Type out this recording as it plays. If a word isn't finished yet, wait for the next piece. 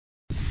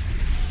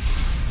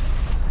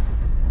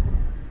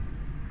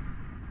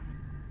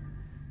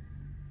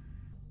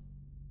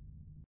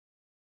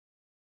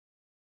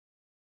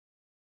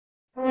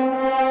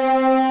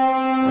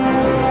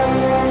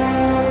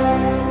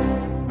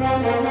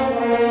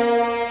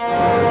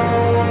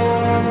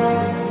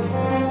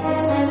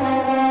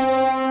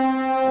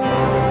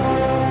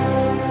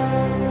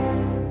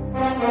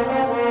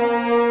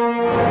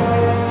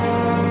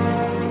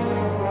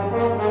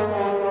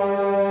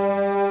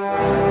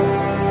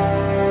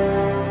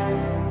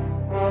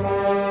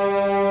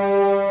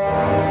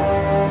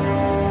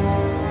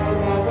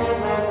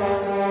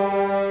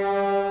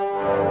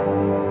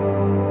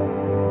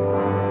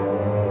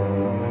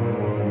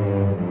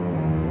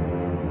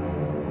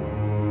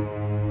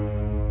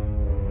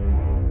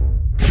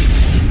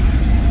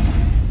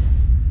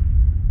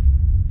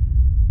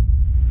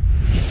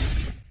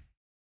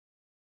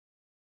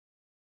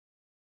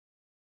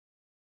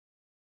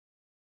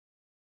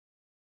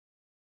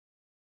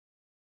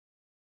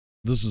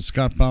This is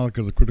Scott Pollock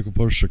of the Critical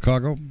Post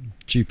Chicago,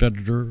 chief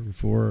editor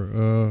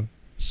for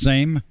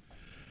SAME,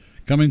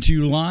 coming to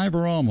you live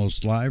or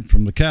almost live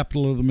from the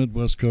capital of the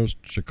Midwest Coast,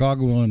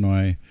 Chicago,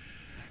 Illinois,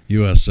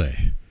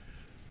 USA.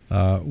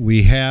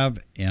 We have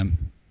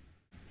an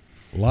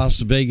Las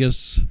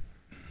Vegas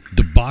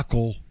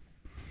debacle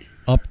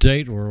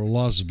update, or a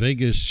Las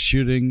Vegas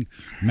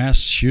mass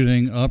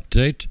shooting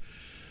update.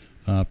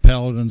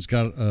 Paladin's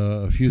got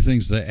a few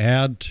things to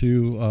add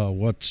to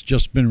what's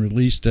just been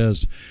released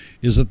as,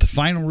 is it the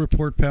final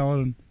report,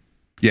 Paladin?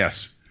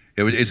 Yes,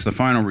 it's the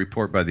final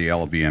report by the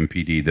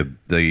LVMPD.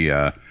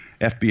 The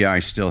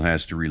FBI still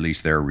has to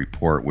release their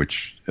report,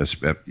 which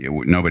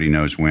nobody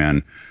knows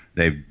when.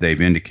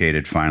 They've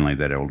indicated finally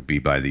that it will be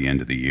by the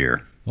end of the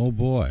year. Oh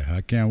boy, I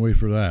can't wait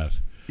for that.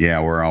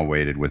 Yeah, we're all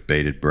waited with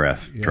bated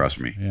breath. Yeah, trust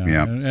me.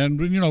 Yeah. And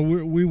you know,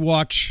 we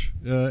watch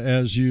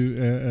as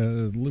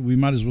you. We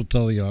might as well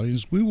tell the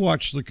audience, we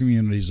watch the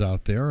communities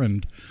out there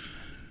and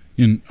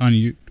on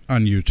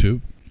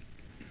YouTube,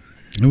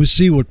 and we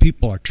see what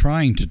people are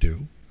trying to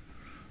do.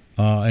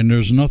 And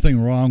there's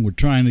nothing wrong with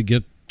trying to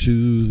get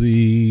to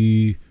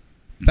the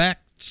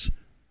facts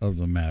of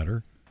the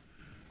matter.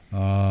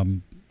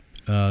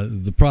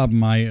 The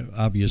problem I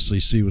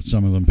obviously see with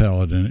some of them,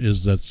 Paladin,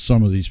 is that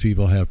some of these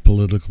people have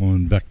political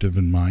invective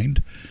in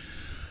mind,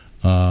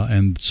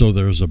 and so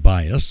there's a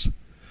bias.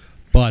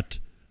 But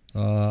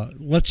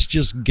let's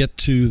just get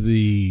to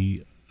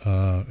the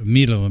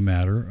meat of the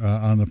matter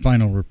on the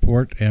final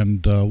report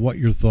and what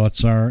your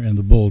thoughts are and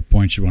the bullet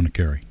points you want to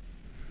carry.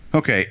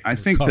 Okay, I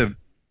think and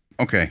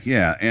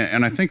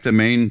I think the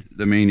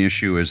main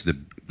issue is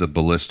the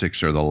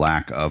ballistics, or the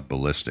lack of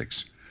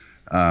ballistics,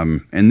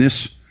 and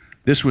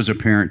This was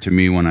apparent to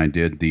me when I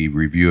did the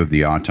review of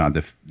the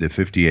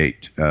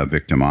 58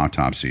 victim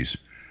autopsies,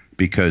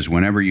 because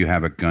whenever you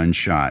have a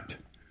gunshot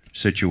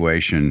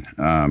situation,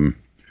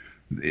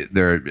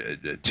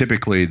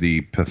 typically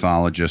the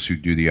pathologists who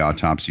do the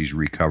autopsies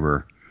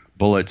recover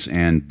bullets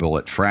and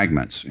bullet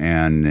fragments,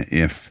 and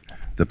if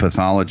the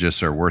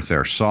pathologists are worth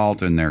their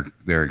salt and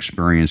they're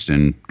experienced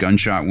in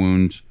gunshot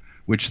wounds,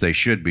 which they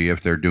should be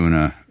if they're doing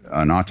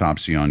an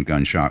autopsy on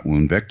gunshot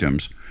wound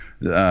victims,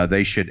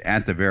 they should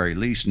at the very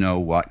least know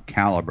what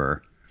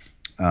caliber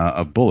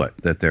of bullet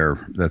that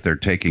they're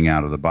taking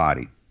out of the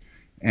body.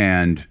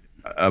 And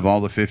of all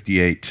the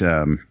 58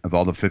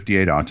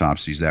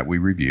 autopsies that we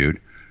reviewed,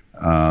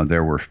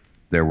 there were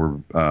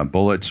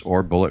bullets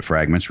or bullet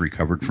fragments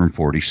recovered from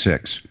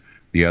 46.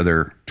 The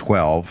other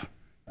 12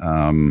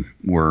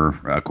 were,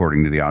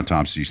 according to the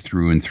autopsies,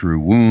 through and through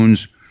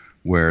wounds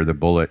where the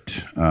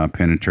bullet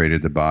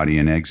penetrated the body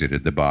and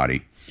exited the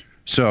body.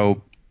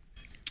 So,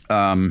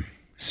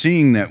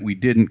 seeing that we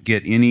didn't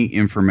get any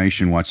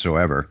information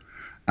whatsoever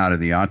out of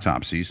the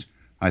autopsies,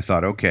 I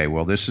thought, okay,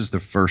 well, this is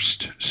the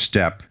first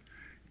step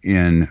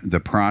in the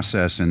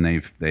process, and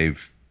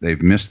they've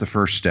missed the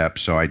first step.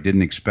 So I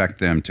didn't expect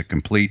them to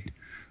complete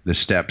the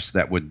steps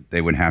that they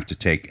would have to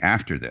take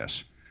after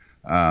this.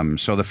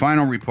 So the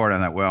final report, I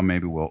thought, well,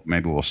 maybe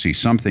we'll see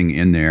something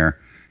in there,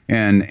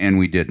 and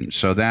we didn't.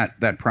 So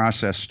that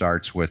process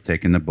starts with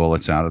taking the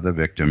bullets out of the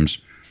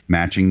victims,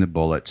 matching the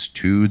bullets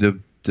to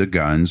the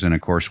guns, and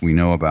of course we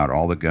know about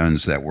all the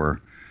guns that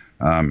were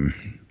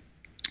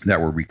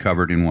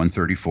recovered in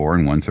 134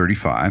 and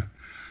 135.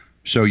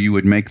 So you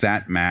would make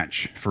that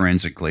match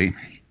forensically,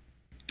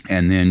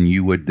 and then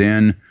you would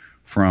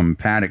from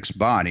Paddock's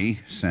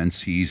body,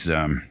 since he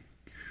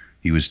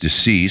was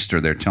deceased, or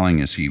they're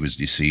telling us he was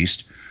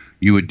deceased,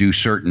 you would do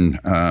certain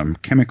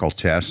chemical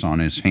tests on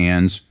his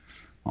hands,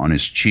 on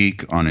his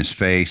cheek, on his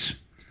face,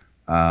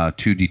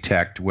 to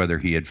detect whether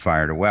he had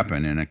fired a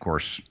weapon. And of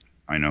course,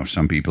 I know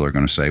some people are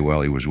going to say,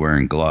 well, he was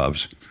wearing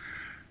gloves,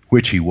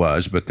 which he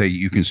was, but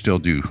you can still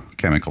do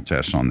chemical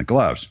tests on the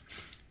gloves.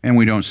 And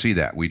we don't see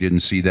that. We didn't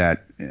see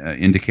that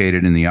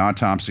indicated in the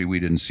autopsy. We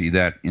didn't see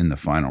that in the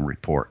final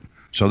report.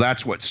 So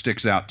that's what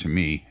sticks out to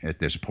me at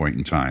this point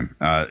in time.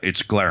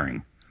 It's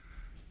glaring.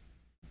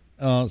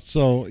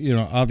 So, you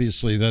know,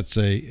 obviously that's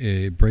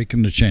a break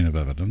in the chain of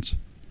evidence.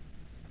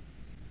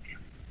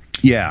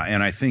 Yeah,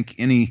 and I think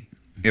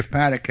if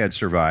Paddock had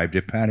survived,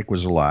 if Paddock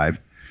was alive,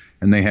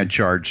 and they had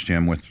charged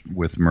him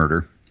with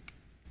murder,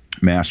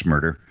 mass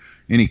murder,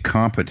 any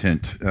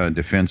competent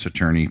defense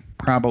attorney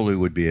probably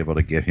would be able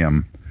to get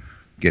him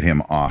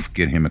off,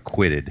 get him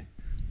acquitted,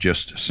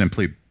 just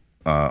simply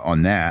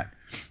on that,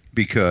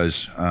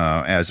 because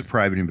as a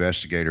private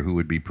investigator who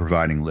would be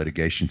providing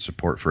litigation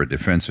support for a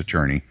defense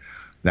attorney,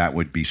 that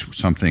would be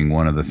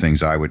one of the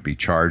things I would be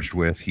charged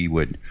with. He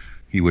would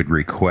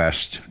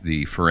request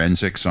the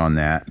forensics on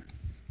that,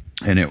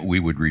 and we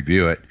would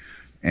review it,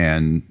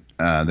 and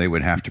they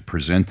would have to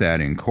present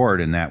that in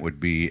court, and that would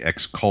be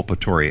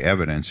exculpatory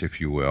evidence, if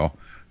you will,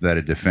 that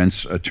a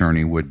defense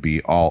attorney would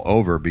be all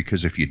over,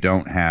 because if you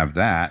don't have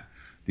that,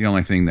 the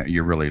only thing that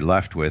you're really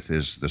left with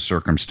is the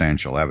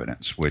circumstantial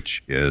evidence,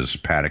 which is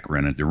Paddock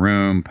rented the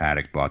room,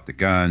 Paddock bought the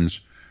guns,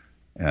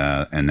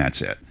 and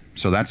that's it.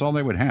 So that's all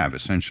they would have,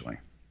 essentially.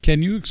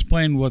 Can you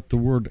explain what the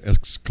word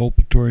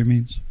exculpatory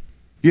means?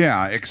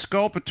 Yeah,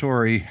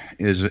 exculpatory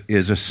is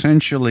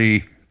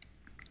essentially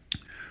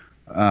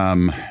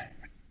um,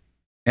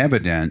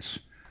 evidence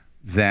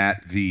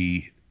that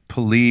the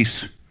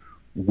police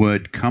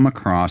would come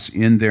across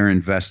in their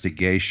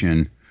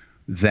investigation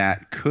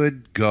that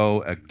could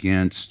go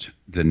against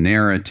the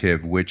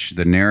narrative, which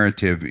the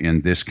narrative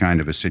in this kind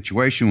of a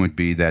situation would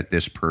be that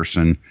this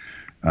person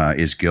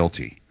is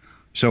guilty.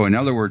 So, in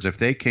other words, if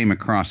they came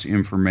across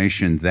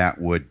information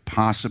that would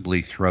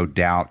possibly throw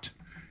doubt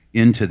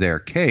into their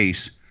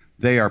case,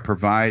 they are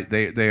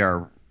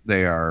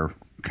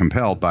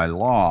compelled by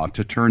law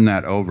to turn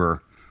that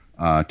over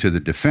to the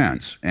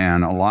defense.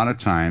 And a lot of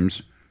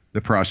times,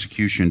 the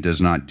prosecution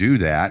does not do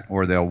that,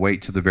 or they'll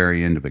wait to the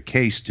very end of a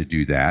case to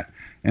do that.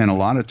 And a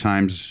lot of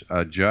times,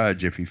 a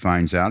judge, if he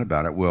finds out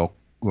about it, will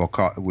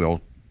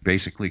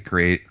basically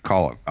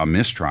call it a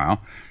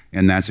mistrial,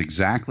 and that's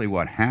exactly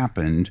what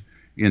happened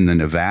in the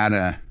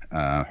Nevada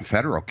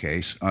federal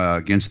case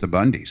against the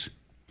Bundys.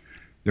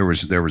 There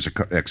was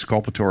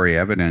exculpatory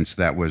evidence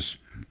that was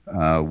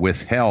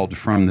withheld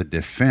from the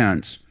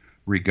defense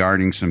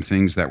regarding some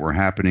things that were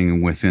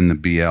happening within the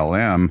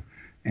BLM,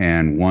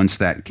 and once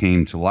that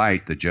came to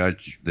light, the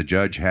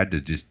judge had to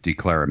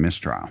declare a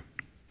mistrial.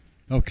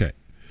 Okay.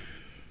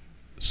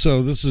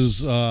 So this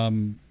is part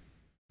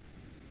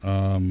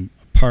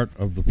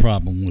of the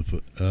problem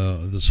with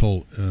this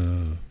whole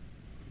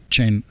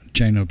chain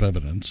of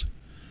evidence.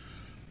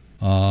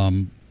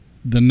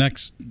 The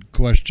next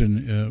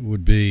question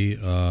would be,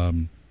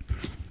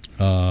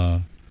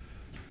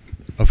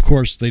 of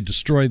course, they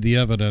destroyed the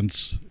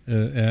evidence,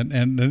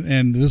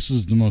 and this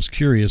is the most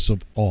curious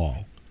of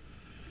all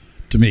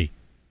to me,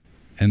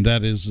 and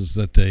that is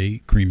that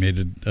they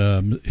cremated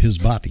his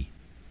body.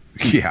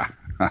 Yeah.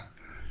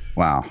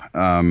 Wow.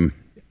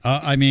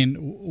 I mean,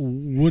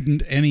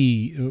 wouldn't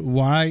any?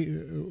 Why?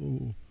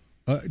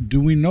 Do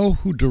we know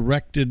who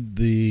directed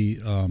the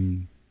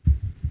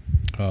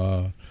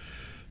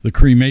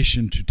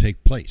cremation to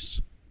take place?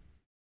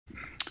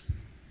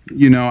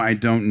 You know, I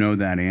don't know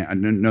that. I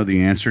don't know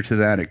the answer to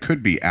that. It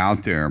could be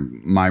out there.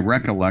 My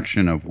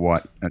recollection of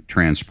what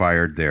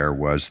transpired there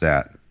was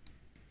that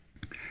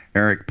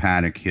Eric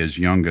Paddock, his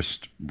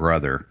youngest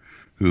brother,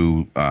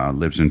 who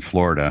lives in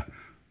Florida,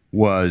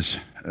 was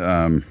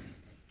to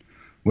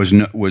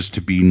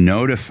be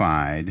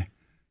notified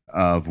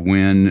of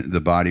when the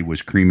body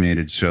was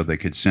cremated so they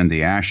could send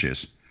the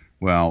ashes.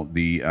 Well,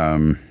 the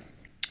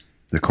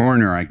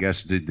coroner, I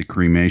guess, did the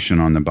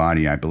cremation on the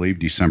body, I believe,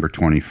 December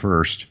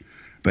 21st,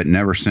 but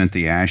never sent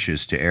the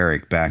ashes to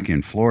Eric back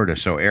in Florida.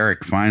 So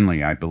Eric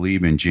finally, I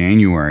believe in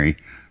January,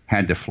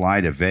 had to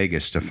fly to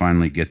Vegas to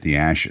finally get the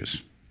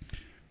ashes.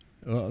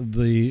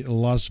 The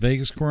Las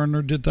Vegas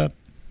coroner did that?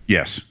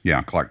 Yes.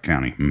 Yeah, Clark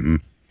County. Mm-hmm.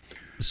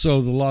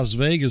 So the Las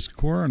Vegas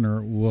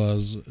coroner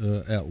was,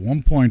 at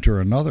one point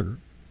or another,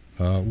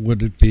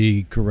 would it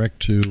be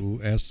correct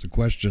to ask the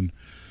question,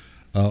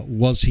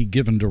 was he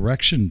given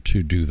direction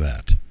to do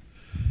that?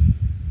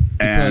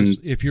 Because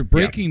if you're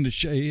breaking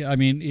the I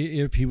mean,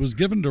 if he was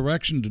given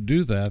direction to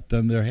do that,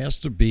 then there has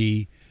to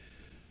be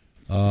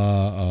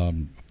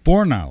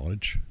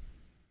foreknowledge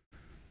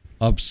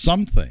of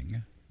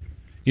something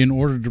in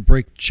order to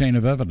break the chain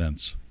of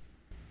evidence.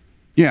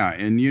 Yeah,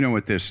 and you know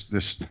what this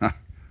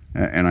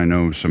and I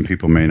know some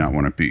people may not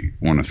want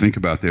to think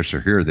about this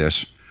or hear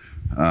this,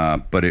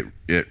 but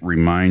it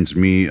reminds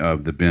me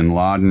of the Bin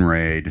Laden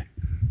raid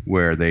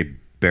where they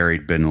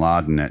buried Bin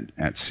Laden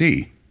at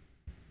sea.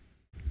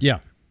 Yeah.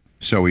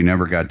 So we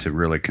never got to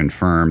really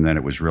confirm that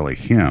it was really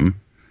him.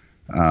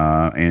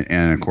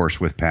 And of course,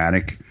 with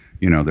Paddock,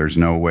 you know, there's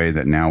no way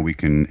that now we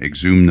can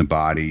exhume the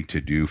body to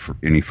do for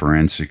any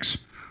forensics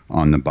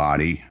on the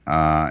body.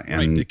 And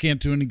right. They can't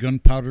do any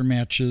gunpowder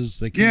matches.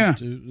 They can't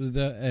do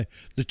the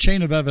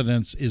chain of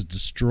evidence is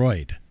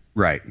destroyed.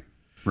 Right.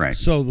 Right.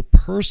 So the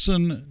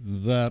person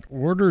that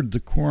ordered the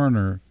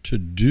coroner to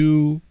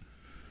do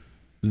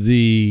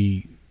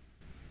the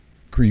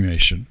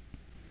cremation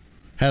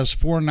has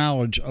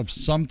foreknowledge of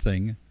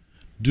something.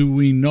 Do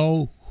we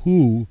know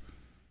who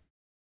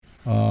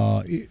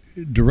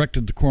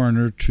directed the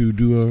coroner to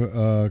do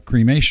a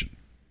cremation?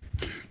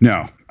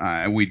 No,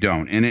 we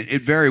don't. And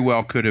it very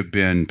well could have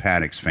been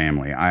Paddock's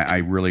family. I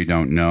really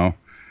don't know,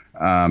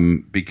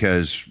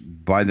 because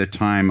by the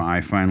time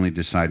I finally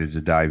decided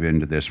to dive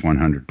into this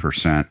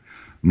 100%,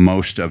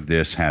 most of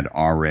this had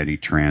already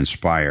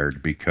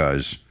transpired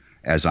because,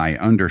 as I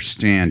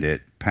understand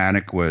it,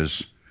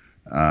 Paddock's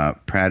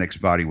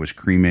body was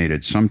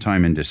cremated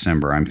sometime in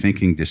December. I'm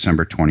thinking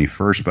December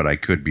 21st, but I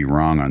could be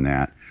wrong on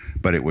that.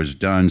 But it was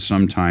done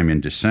sometime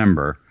in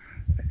December.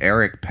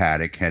 Eric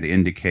Paddock had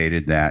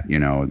indicated that, you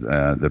know,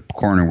 the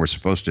coroner was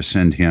supposed to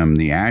send him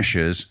the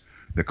ashes.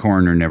 The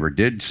coroner never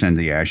did send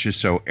the ashes,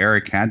 so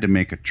Eric had to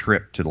make a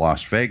trip to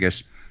Las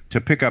Vegas to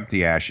pick up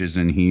the ashes,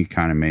 and he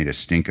kind of made a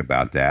stink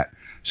about that.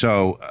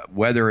 So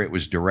whether it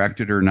was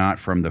directed or not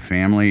from the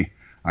family,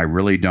 I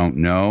really don't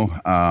know.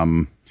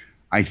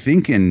 I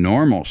think in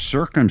normal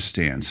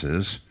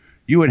circumstances,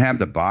 you would have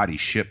the body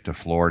shipped to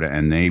Florida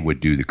and they would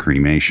do the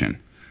cremation.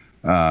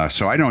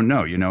 So I don't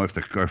know, if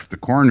the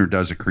coroner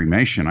does a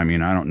cremation. I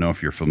mean, I don't know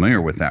if you're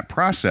familiar with that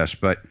process,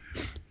 but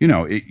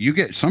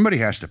somebody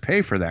has to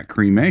pay for that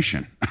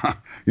cremation.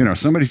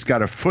 Somebody's got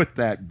to foot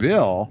that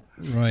bill,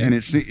 Right. and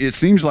it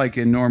seems like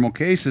in normal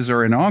cases,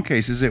 or in all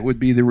cases, it would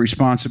be the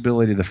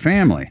responsibility of the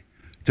family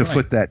to Right.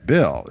 foot that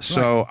bill.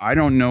 So I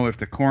don't know if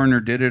the coroner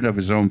did it of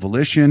his own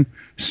volition,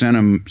 sent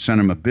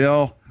him a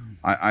bill.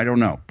 I don't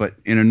know, but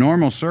in a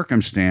normal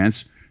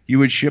circumstance, you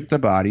would ship the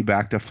body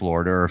back to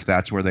Florida, or if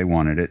that's where they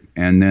wanted it,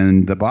 and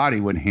then the body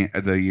would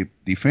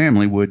the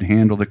family would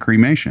handle the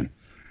cremation.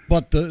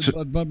 But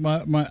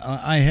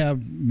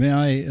may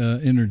I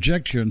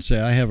interject here and say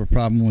I have a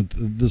problem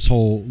with this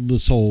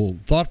whole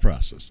thought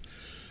process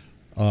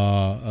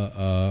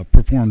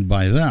performed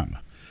by them,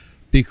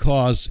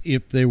 because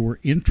if they were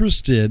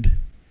interested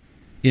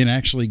in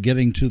actually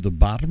getting to the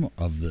bottom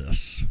of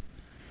this,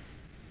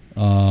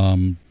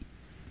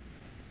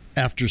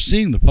 after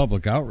seeing the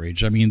public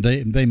outrage, I mean,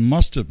 they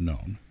must have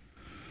known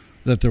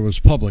that there was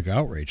public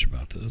outrage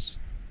about this.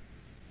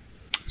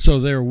 So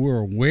they were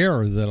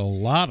aware that a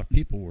lot of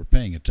people were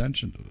paying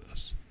attention to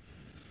this,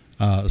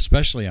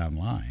 especially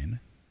online.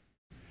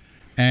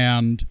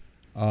 And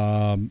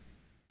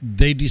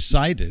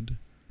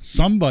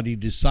somebody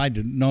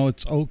decided, no,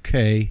 it's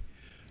okay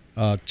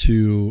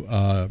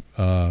to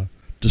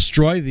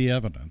destroy the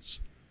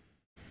evidence.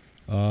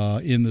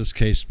 In this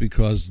case,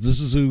 because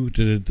this is who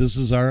did it, this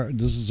is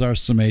our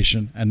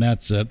summation, and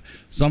that's it.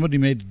 Somebody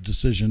made a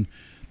decision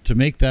to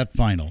make that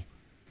final,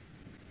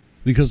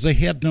 because they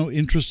had no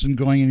interest in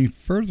going any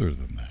further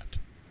than that.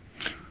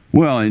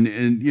 Well,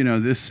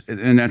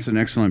 and that's an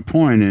excellent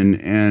point,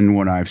 and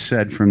what I've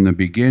said from the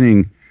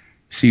beginning.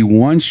 See,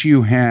 once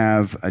you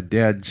have a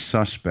dead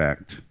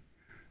suspect,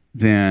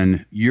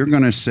 then you're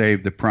going to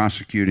save the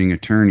prosecuting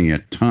attorney a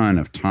ton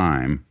of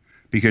time,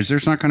 because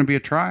there's not going to be a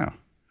trial.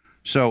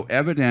 So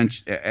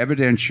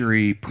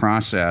evidentiary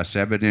process,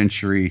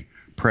 evidentiary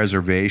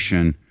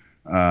preservation,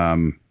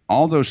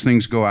 all those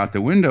things go out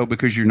the window,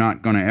 because you're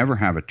not going to ever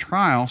have a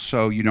trial,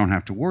 so you don't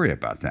have to worry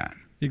about that.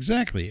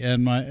 Exactly,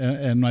 and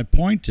my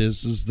point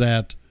is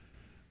that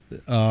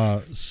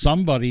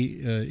somebody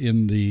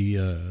in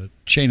the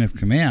chain of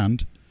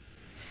command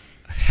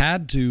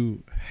had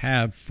to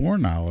have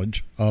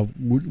foreknowledge of,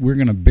 we're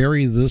going to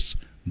bury this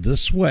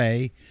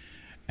way,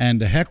 and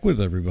to heck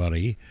with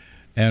everybody.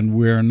 And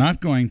we're not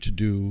going to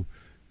do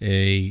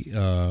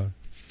a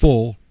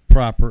full,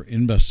 proper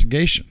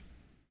investigation.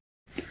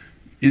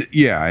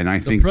 Yeah, and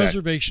I think the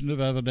preservation of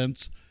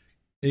evidence.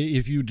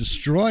 If you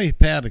destroy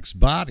Paddock's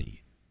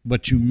body,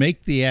 but you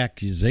make the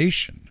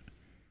accusation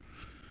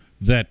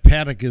that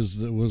Paddock was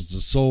the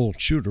sole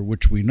shooter,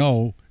 which we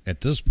know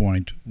at this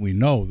point, we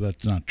know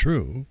that's not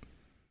true.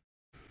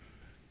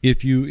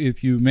 If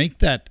you make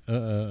that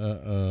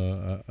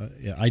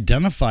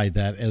identify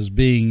that as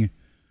being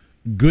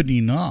good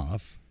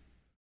enough,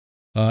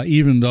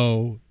 even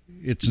though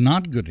it's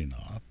not good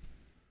enough,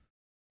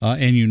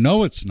 and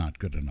it's not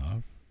good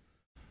enough,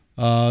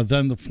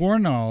 then the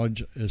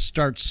foreknowledge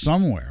starts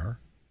somewhere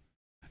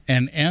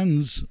and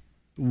ends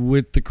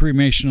with the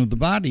cremation of the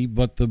body.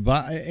 But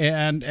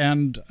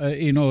it's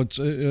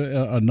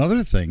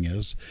another thing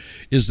is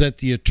that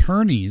the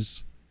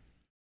attorneys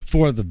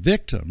for the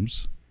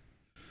victims,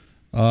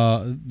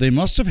 they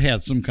must have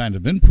had some kind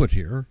of input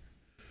here.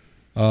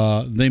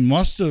 They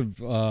must have,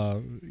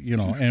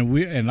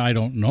 and I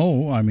don't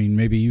know. I mean,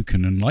 maybe you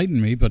can enlighten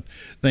me, but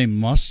they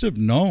must have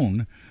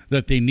known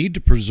that they need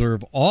to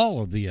preserve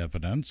all of the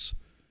evidence,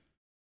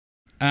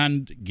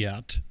 and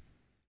yet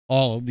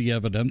all of the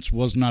evidence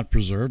was not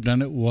preserved,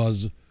 and it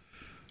was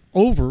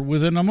over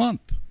within a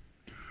month.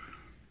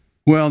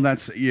 Well,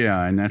 that's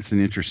an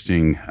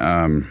interesting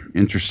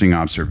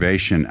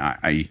observation.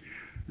 I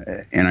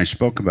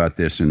spoke about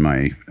this in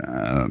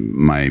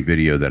my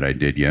video that I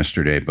did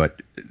yesterday.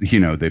 But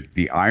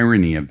the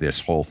irony of this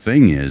whole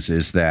thing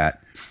is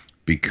that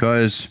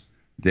because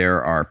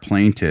there are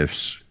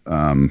plaintiffs,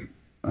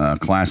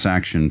 class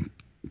action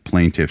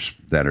plaintiffs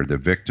that are the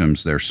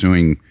victims, they're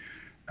suing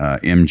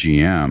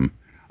MGM.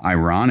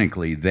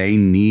 Ironically, they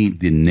need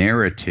the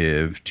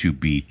narrative to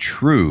be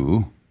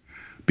true,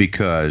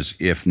 because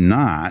if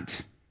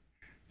not,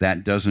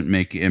 that doesn't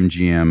make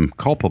MGM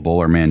culpable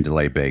or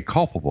Mandalay Bay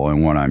culpable.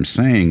 And what I'm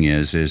saying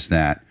is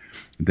that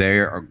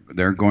they're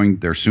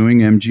suing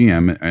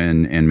MGM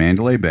and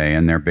Mandalay Bay,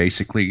 and they're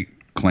basically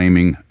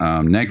claiming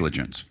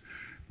negligence,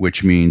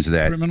 which means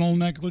that criminal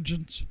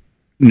negligence.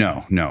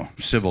 No,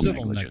 civil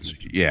negligence.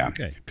 Yeah.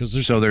 Okay, because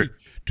there's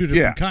two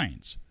different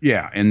kinds.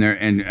 Yeah, and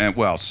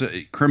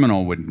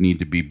criminal would need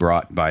to be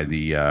brought by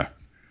the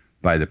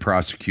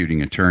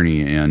prosecuting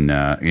attorney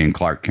in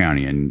Clark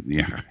County,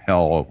 and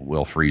hell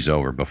will freeze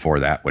over before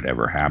that would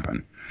ever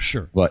happen.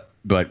 Sure. But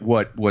the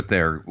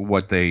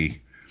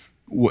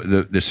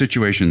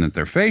situation that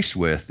they're faced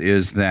with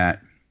is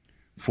that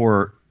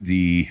for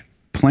the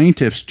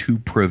plaintiffs to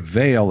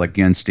prevail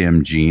against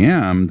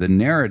MGM, the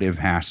narrative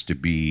has to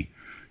be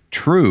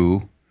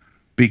true,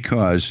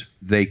 because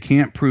they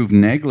can't prove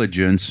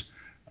negligence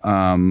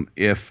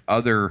if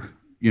other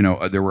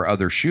there were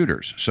other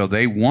shooters. So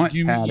they want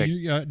Paddock.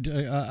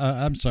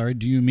 I'm sorry.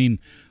 Do you mean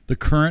the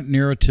current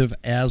narrative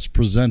as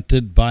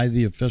presented by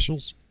the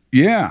officials?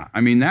 Yeah,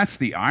 I mean that's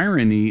the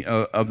irony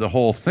of the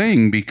whole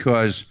thing,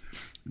 because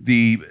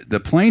the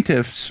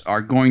plaintiffs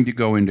are going to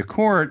go into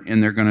court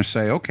and they're going to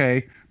say,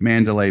 okay,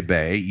 Mandalay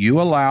Bay,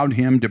 you allowed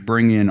him to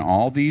bring in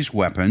all these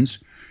weapons.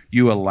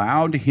 You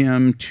allowed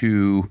him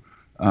to,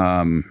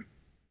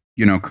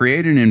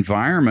 create an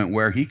environment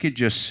where he could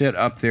just sit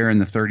up there in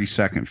the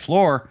 32nd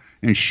floor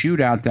and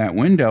shoot out that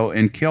window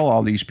and kill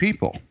all these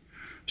people.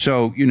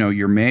 So,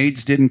 your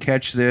maids didn't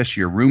catch this.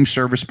 Your room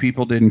service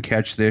people didn't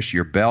catch this.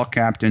 Your bell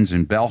captains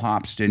and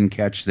bellhops didn't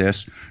catch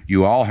this.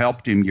 You all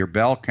helped him. Your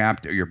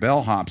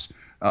bellhops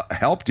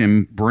helped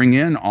him bring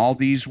in all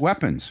these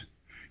weapons.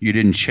 You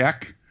didn't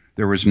check.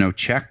 There was no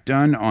check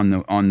done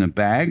on the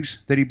bags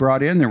that he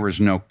brought in. There was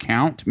no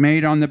count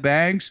made on the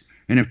bags.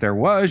 And if there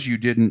was,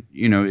 it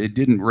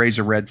didn't raise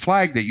a red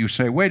flag that you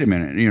say, wait a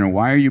minute,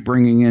 why are you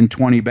bringing in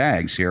 20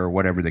 bags here, or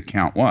whatever the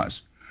count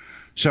was?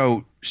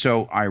 So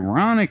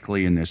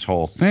ironically, in this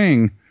whole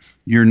thing,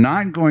 you're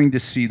not going to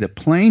see the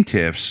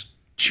plaintiffs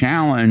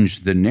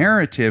challenge the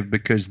narrative,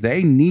 because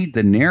they need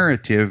the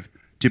narrative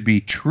to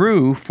be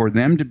true for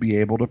them to be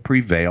able to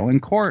prevail in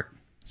court.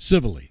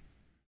 Civilly.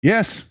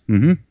 Yes,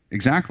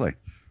 exactly.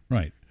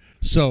 Right.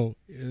 So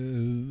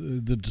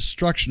the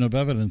destruction of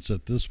evidence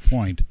at this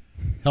point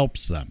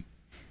helps them.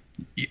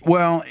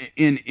 Well,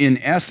 in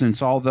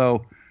essence,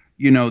 although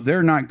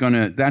they're not going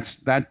to,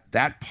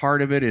 that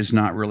part of it is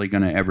not really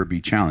going to ever be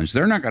challenged.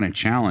 They're not going to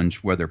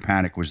challenge whether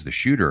Paddock was the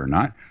shooter or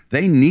not.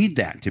 They need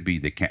that to be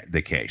the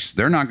case.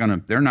 They're not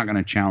going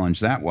to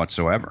challenge that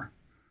whatsoever.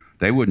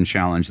 They wouldn't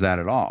challenge that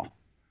at all.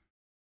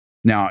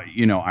 Now,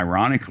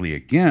 ironically,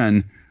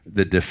 again,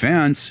 the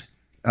defense,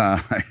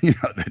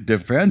 the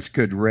defense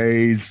could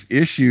raise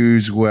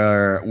issues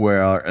where,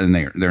 and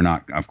they're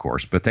not, of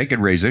course, but they could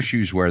raise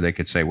issues where they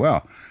could say,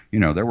 well,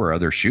 there were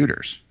other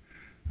shooters.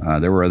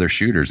 There were other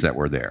shooters that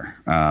were there.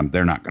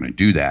 They're not going to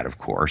do that, of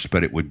course,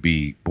 but it would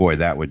be, boy,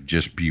 that would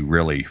just be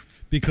really,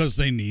 because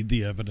they need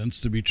the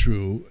evidence to be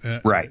true,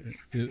 right,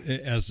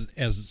 as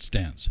it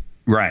stands.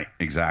 Right,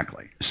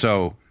 exactly.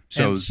 So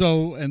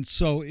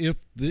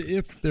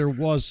if there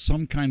was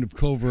some kind of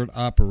covert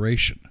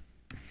operation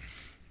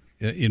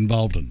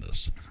involved in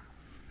this,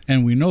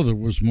 and we know there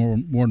was more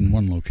than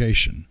one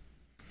location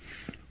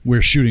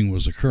where shooting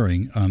was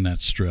occurring on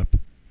that strip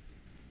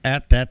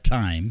at that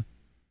time,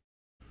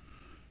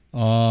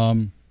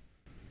 where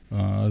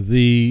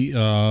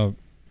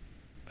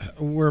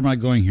am I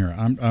going here?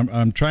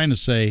 I'm trying to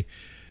say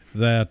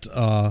that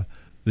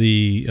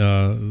the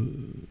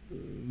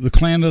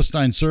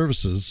clandestine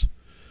services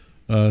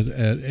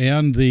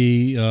and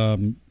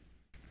the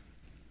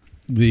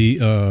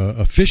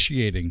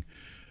officiating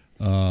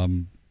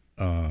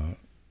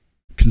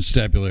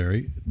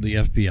constabulary, the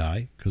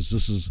FBI, because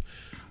this is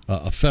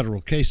a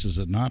federal case, is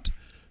it not?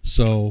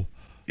 So,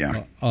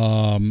 yeah.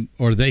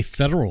 Or they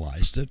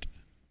federalized it.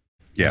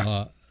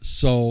 Yeah.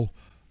 So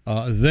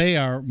they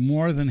are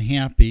more than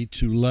happy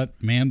to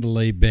let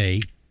Mandalay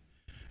Bay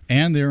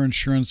and their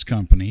insurance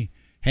company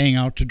hang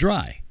out to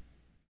dry.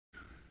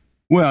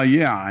 Well,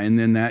 yeah, and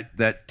then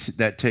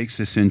that takes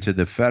us into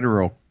the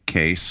federal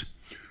case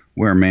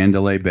where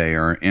Mandalay Bay,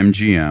 or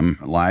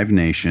MGM, Live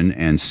Nation,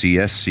 and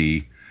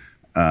CSC,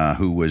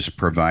 who was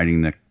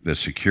providing the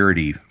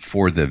security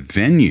for the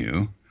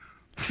venue,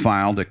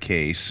 filed a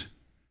case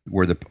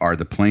where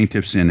the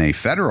plaintiffs in a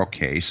federal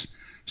case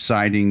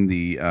citing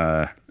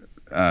the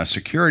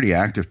Security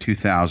Act of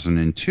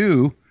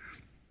 2002,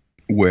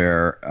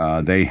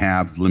 where they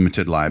have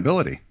limited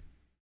liability.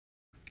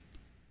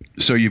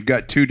 So you've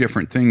got two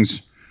different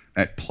things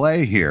at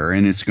play here,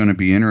 and it's going to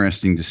be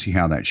interesting to see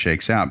how that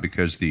shakes out,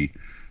 because the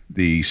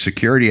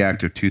Security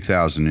Act of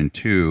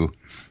 2002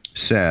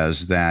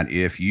 says that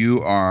if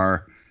you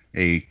are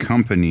a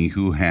company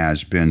who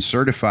has been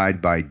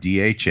certified by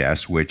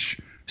DHS, which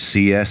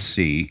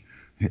CSC,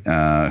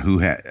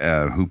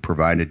 who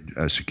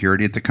provided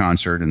security at the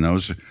concert, and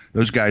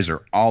those guys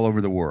are all over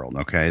the world.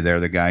 Okay,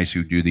 they're the guys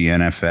who do the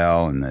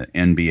NFL and the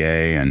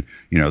NBA, and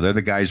they're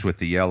the guys with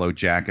the yellow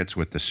jackets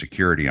with the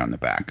security on the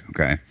back.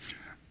 Okay,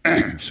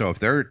 so if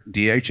they're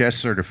DHS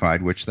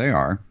certified, which they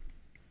are,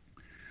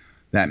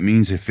 that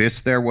means if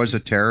there was a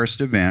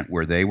terrorist event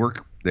where they were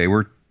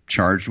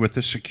charged with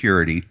the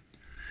security,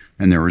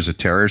 and there was a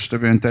terrorist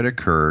event that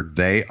occurred,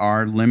 they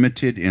are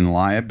limited in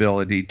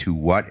liability to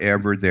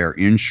whatever their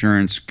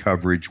insurance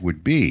coverage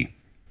would be.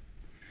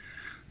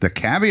 The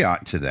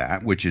caveat to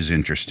that, which is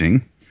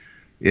interesting,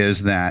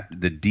 is that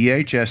the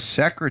DHS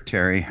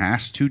secretary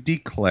has to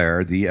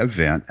declare the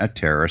event a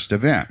terrorist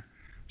event.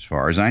 As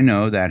far as I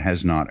know, that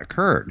has not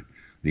occurred.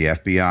 The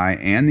FBI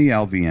and the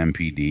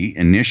LVMPD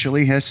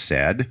initially has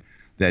said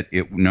that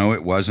it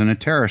wasn't a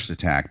terrorist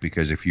attack,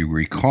 because if you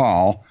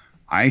recall,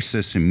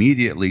 ISIS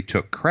immediately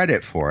took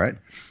credit for it.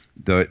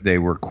 They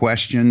were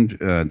questioned,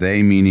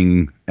 they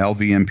meaning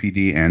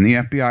LVMPD and the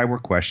FBI were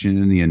questioned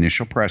in the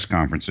initial press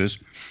conferences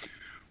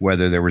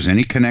whether there was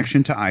any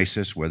connection to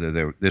ISIS,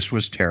 whether this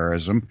was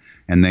terrorism,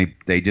 and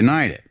they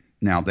denied it.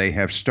 Now they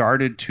have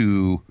started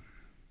to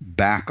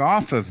back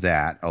off of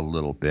that a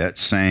little bit,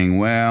 saying,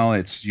 well,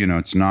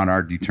 it's not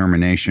our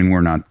determination.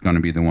 We're not going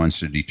to be the ones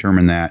to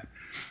determine that.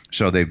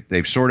 So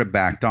they've sort of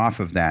backed off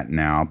of that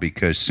now,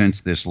 because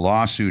since this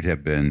lawsuit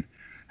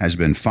has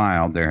been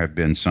filed, there have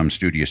been some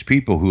studious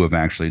people who have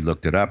actually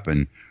looked it up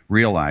and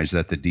realized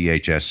that the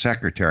DHS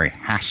secretary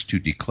has to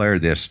declare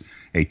this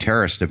a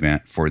terrorist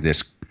event for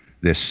this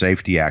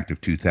Safety Act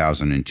of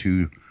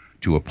 2002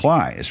 to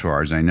apply. As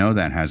far as I know,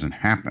 that hasn't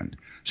happened.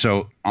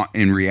 So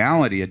in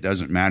reality, it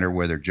doesn't matter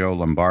whether Joe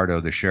Lombardo,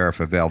 the sheriff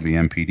of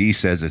LVMPD,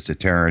 says it's a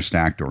terrorist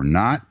act or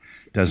not.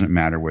 Doesn't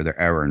matter whether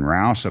Aaron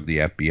Rouse of the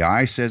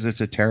FBI says it's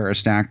a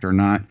terrorist act or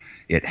not.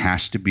 It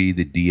has to be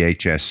the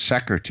DHS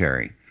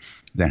secretary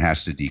that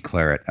has to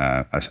declare it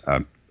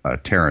a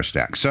terrorist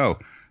act. So,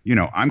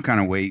 I'm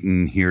kind of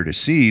waiting here to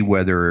see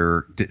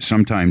whether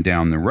sometime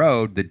down the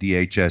road the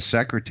DHS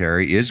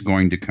secretary is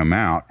going to come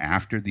out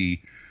after the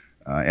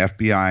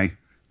FBI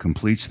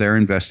completes their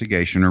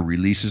investigation or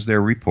releases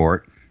their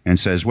report and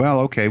says, well,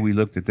 okay, we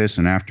looked at this,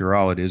 and after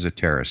all, it is a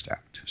terrorist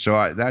act.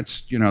 So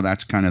that's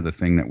kind of the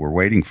thing that we're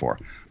waiting for.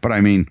 But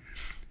I mean,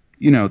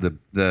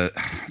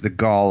 the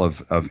gall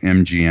of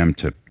MGM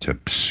to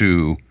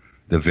sue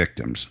the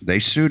victims. They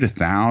sued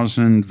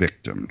 1,000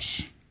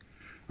 victims.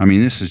 I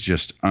mean, this is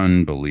just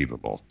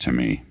unbelievable to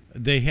me.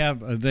 They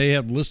have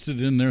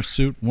listed in their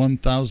suit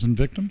 1,000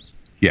 victims?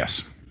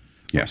 Yes.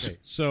 Yes. Okay.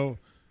 So,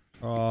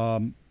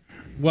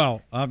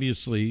 well,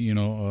 obviously,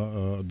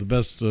 the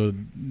best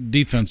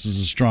defense is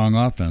a strong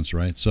offense,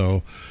 right?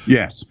 So,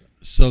 yes.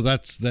 So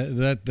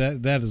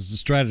that is the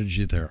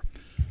strategy there.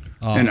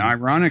 And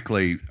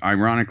ironically,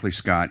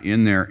 Scott,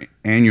 in their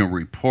annual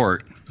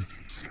report,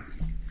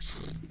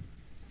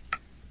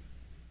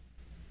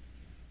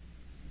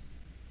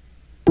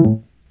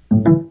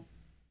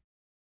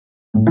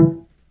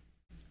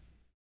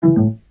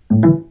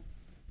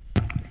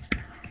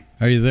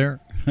 are you there?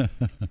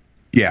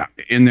 Yeah,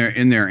 in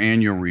their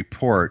annual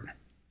report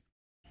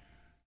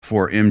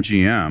for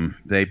MGM,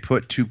 they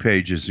put 2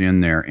 pages in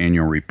their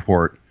annual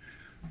report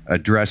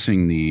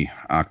addressing the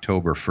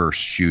October 1st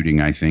shooting.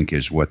 I think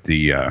is what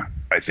the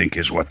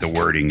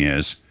wording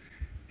is,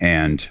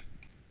 and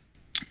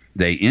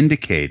they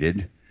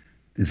indicated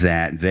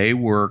that they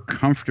were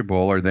comfortable,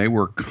 or they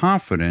were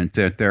confident,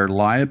 that their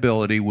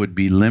liability would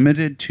be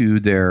limited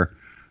to their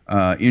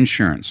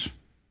insurance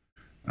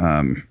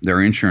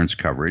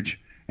coverage.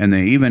 And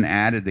they even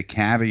added the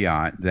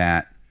caveat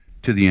that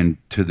to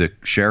the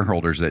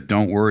shareholders that,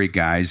 don't worry,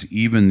 guys,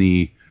 even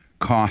the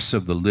costs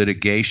of the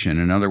litigation,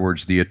 in other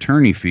words, the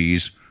attorney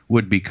fees,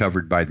 would be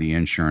covered by the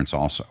insurance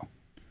also.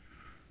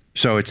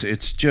 So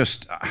it's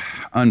just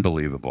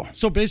unbelievable.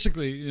 So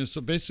basically,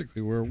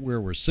 where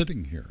we're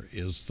sitting here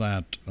is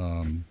that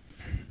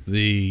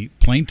the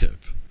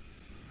plaintiff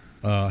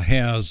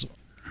has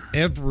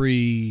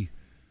every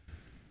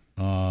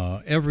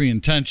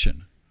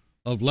intention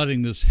of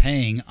letting this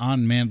hang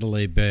on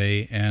Mandalay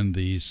Bay and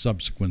the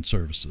subsequent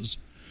services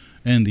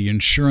and the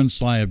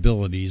insurance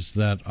liabilities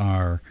that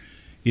are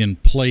in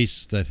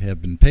place that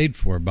have been paid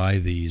for by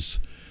these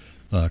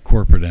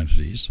corporate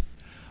entities,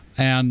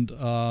 and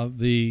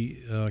the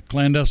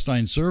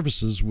clandestine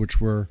services, which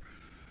were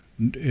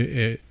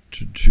to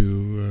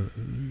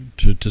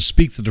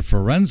speak to the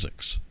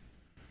forensics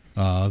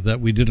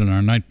that we did in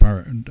our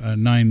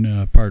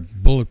nine-part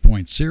bullet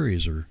point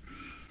series, or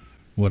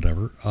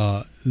whatever.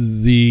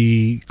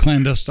 The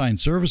clandestine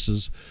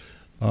services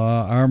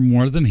are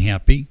more than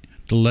happy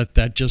to let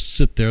that just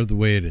sit there the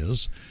way it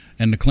is.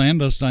 And the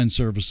clandestine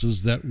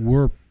services that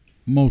were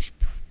most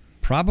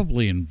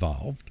probably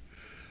involved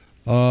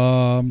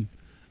is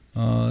more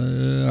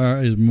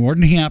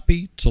than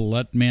happy to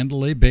let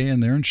Mandalay Bay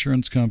and their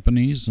insurance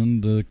companies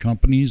and the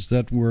companies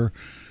that were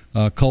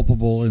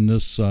culpable in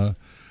this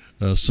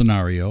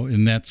scenario,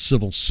 in that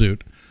civil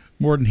suit,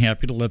 more than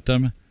happy to let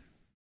them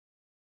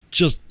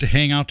just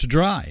hang out to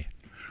dry.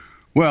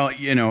 Well,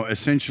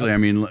 essentially, I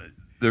mean,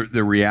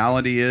 the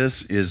reality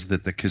is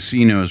that the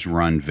casinos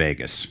run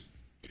Vegas.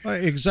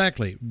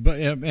 Exactly, but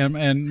and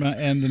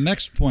the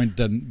next point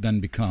then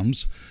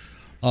becomes,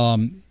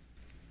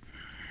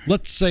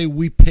 let's say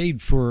we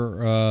paid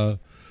for,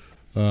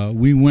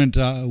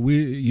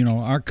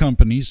 our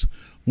companies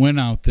went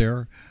out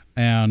there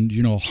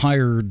and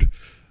hired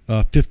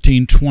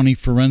 15, 20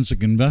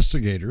 forensic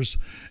investigators,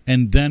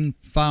 and then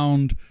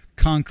found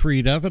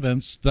concrete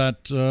evidence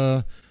that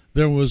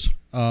there was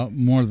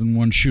more than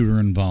one shooter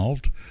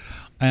involved,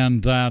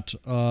 and that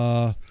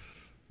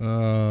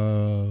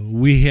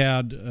we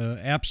had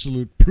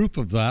absolute proof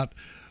of that.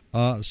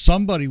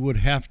 Somebody would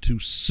have to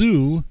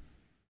sue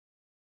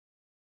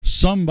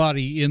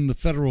somebody in the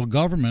federal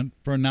government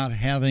for not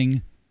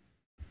having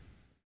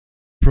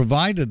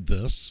provided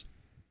this,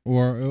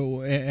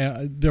 or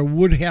there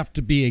would have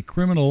to be a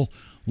criminal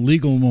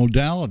legal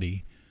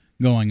modality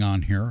going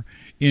on here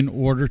in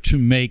order to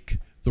make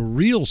the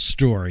real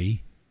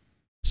story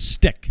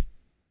stick.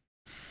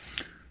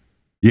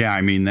 Yeah,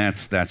 I mean,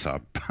 that's a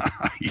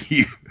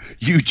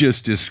you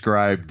just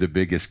described the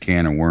biggest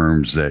can of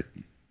worms that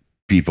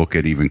people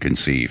could even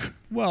conceive.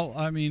 Well,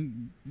 I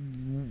mean,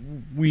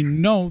 we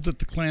know that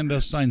the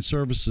clandestine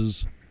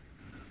services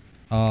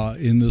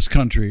in this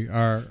country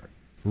are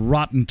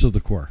rotten to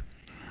the core.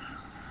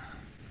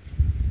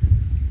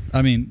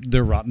 I mean,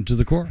 they're rotten to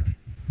the core.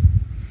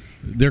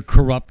 They're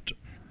corrupt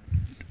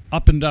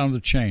up and down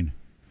the chain,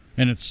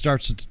 and it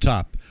starts at the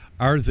top.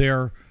 Are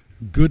there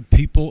good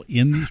people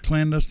in these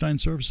clandestine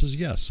services?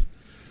 Yes.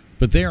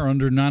 But they are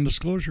under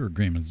non-disclosure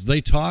agreements. They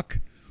talk,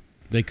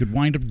 they could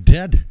wind up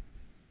dead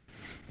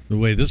the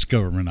way this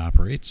government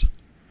operates.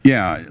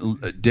 Yeah,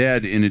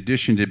 dead in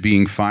addition to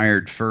being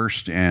fired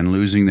first and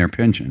losing their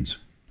pensions.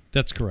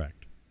 That's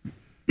correct.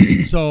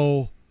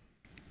 So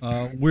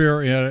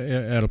we're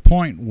at a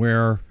point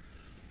where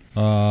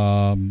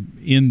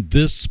in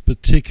this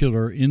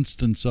particular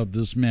instance of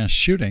this mass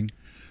shooting,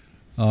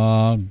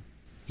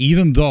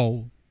 even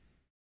though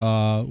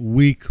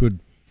we could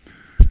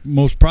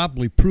most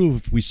probably prove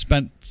if we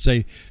spent,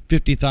 say,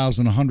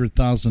 $50,000,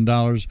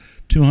 $100,000,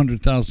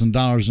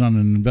 $200,000 on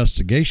an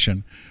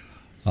investigation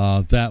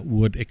that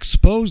would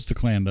expose the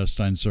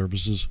clandestine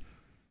services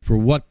for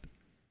what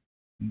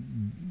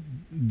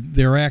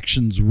their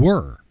actions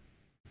were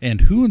and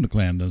who in the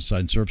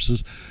clandestine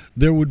services,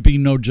 there would be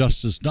no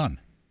justice done.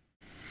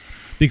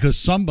 Because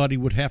somebody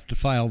would have to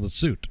file the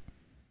suit.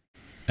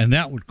 And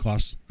that would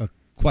cost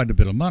quite a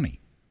bit of money.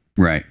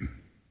 Right.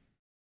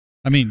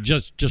 I mean,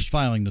 just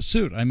filing the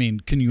suit. I mean,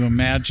 can you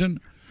imagine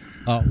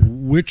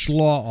which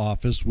law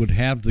office would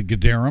have the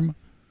Gaderum,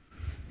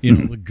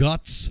 the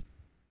guts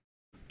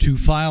to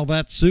file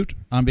that suit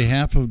on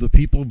behalf of the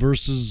people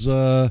versus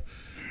the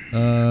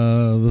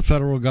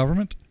federal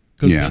government?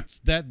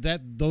 Because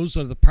those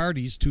are the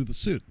parties to the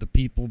suit, the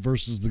people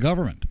versus the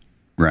government.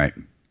 Right.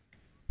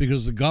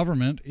 Because the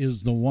government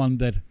is the one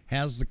that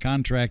has the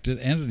contracted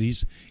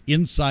entities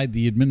inside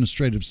the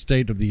administrative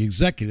state of the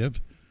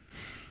executive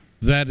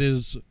that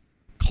is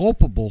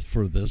culpable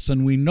for this,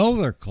 and we know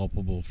they're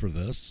culpable for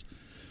this,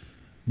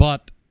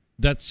 but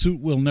that suit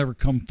will never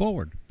come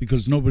forward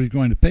because nobody's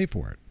going to pay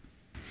for it.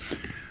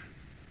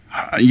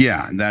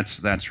 Yeah,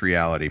 that's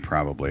reality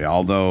probably.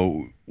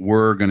 Although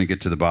we're going to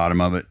get to the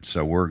bottom of it,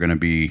 so we're going to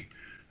be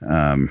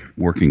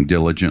working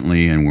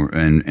diligently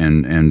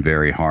and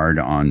very hard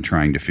on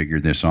trying to figure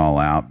this all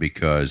out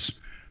because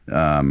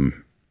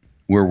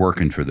we're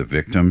working for the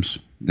victims.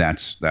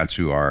 That's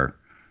who our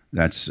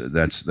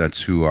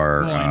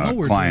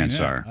clients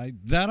are.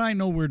 I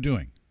know we're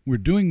doing. We're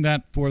doing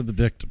that for the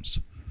victims.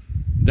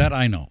 That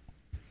I know.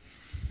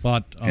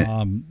 But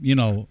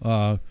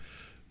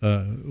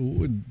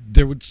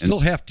there would still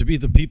have to be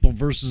the people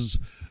versus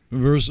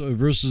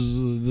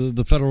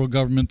the federal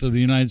government of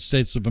the United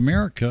States of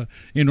America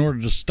in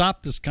order to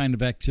stop this kind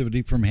of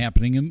activity from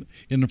happening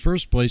in the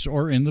first place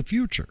or in the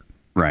future.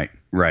 Right.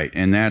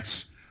 And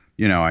that's,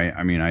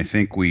 I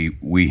think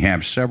we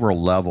have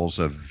several levels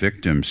of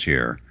victims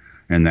here,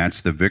 and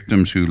that's the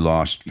victims who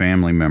lost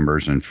family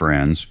members and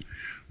friends,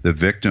 the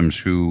victims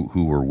who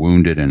were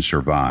wounded and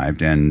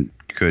survived and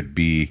could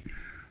be,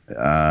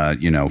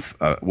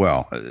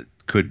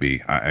 could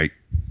be.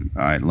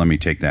 Let me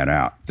take that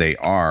out. They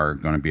are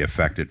going to be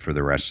affected for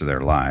the rest of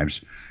their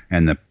lives,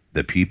 and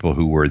the people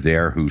who were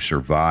there, who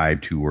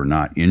survived, who were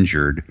not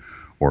injured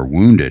or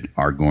wounded,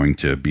 are going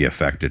to be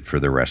affected for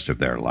the rest of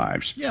their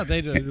lives. Yeah,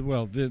 they do.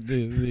 Well,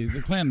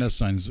 the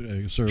clandestine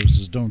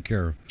services don't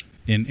care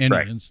in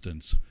any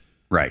instance.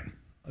 Right.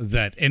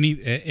 That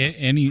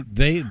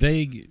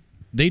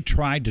they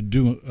tried to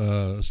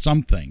do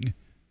something.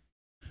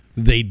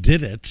 They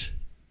did it.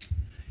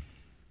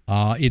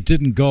 It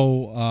didn't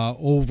go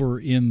over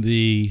in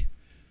the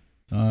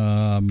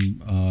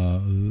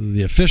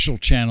official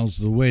channels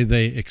the way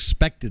they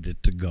expected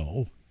it to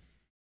go.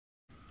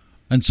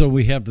 And so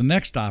we have the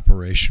next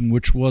operation,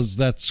 which was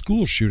that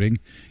school shooting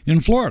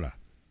in Florida,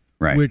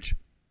 right, which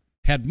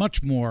had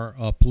much more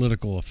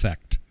political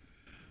effect.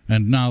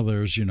 And now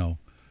there's,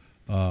 millions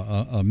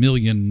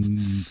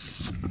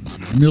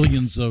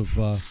of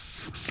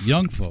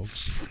young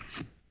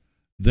folks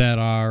that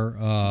are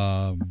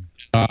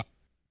up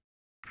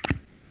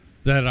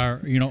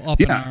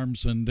in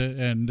arms, and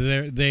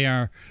they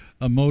are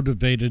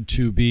motivated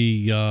to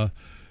be the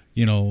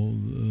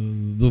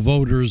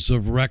voters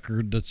of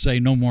record that say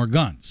no more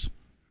guns.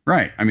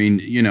 Right. I mean,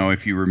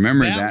 if you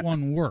remember that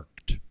one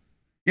worked.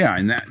 Yeah,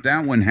 and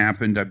that one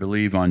happened, I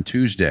believe, on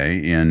Tuesday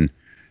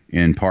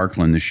in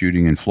Parkland, the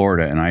shooting in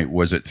Florida. And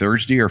was it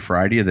Thursday or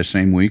Friday of the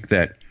same week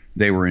that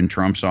they were in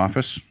Trump's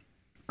office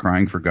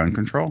crying for gun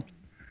control?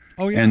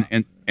 Oh yeah.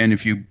 And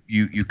if you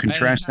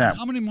contrast that,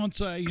 how many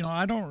months?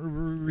 I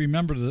don't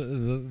remember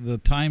the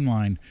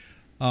timeline.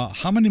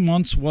 How many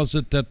months was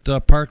it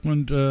that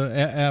Parkland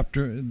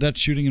after that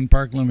shooting in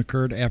Parkland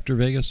occurred after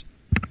Vegas?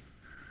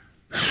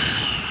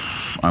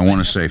 I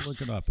want to say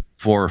look it up.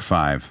 4 or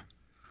 5.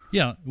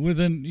 Yeah,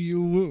 within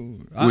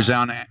you. Was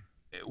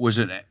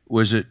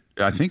it?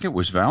 I think it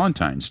was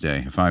Valentine's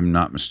Day, if I'm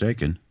not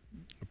mistaken.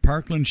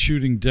 Parkland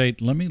shooting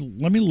date. Let me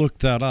look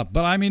that up.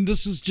 But I mean,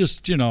 this is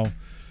just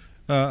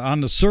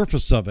on the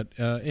surface of it,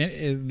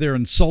 they're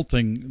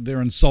insulting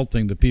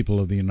the people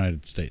of the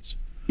United States.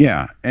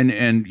 Yeah,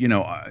 and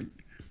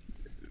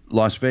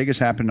Las Vegas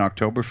happened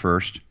October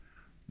 1st.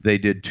 They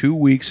did 2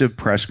 weeks of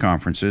press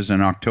conferences,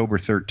 and October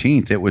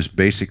 13th,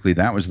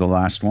 that was the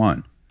last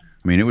one.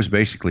 I mean, it was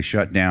basically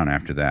shut down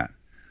after that.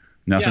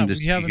 Nothing to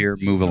see here.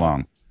 Move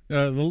along.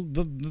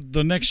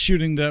 The next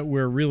shooting that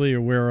we're really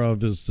aware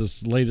of is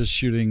this latest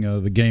shooting,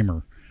 the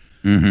Gamer.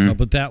 Mm-hmm.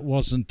 But that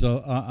wasn't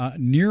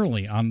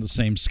nearly on the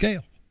same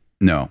scale.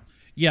 No.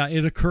 Yeah,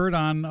 it occurred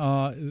on,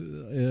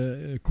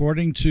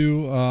 according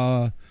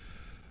to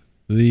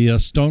the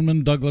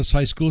Stoneman Douglas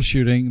High School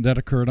shooting, that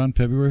occurred on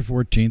February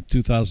 14th,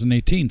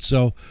 2018.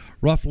 So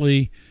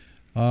roughly,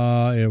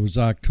 it was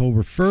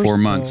October 1st. 4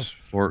 months.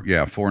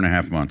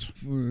 4.5 months.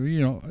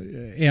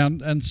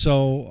 And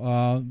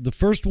so the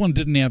first one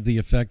didn't have the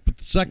effect, but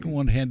the second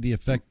one had the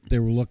effect they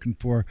were looking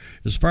for.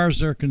 As far as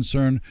they're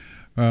concerned,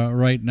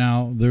 right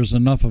now, there's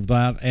enough of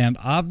that. And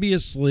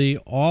obviously,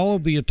 all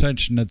of the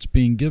attention that's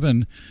being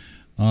given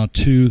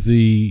to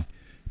the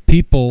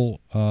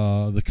people,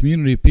 the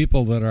community of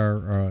people that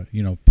are,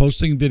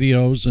 posting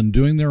videos and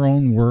doing their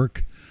own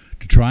work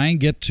to try and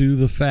get to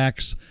the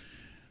facts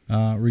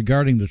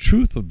regarding the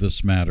truth of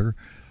this matter,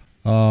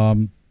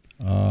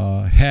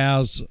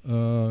 has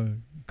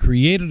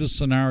created a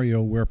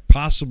scenario where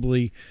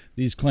possibly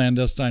these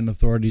clandestine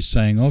authorities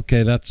saying,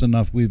 okay, that's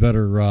enough, we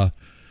better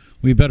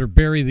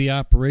bury the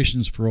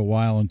operations for a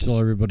while until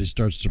everybody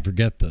starts to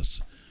forget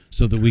this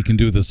so that we can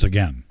do this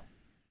again.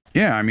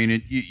 Yeah, I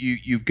mean,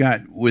 you've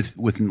got, with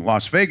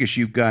Las Vegas,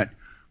 you've got,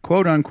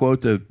 quote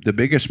unquote, the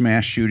biggest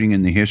mass shooting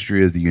in the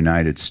history of the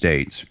United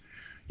States.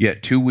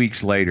 Yet 2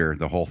 weeks later,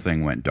 the whole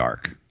thing went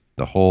dark.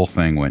 The whole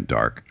thing went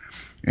dark.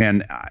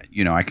 And,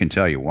 I can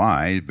tell you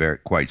why.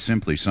 Quite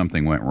simply,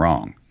 something went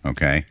wrong.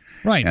 Okay.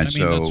 Right. And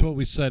that's what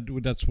we said.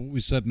 That's what we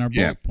said in our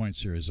bullet point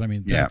series. I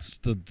mean, that's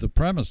the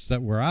premise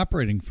that we're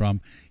operating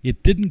from.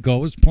 It didn't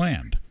go as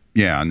planned.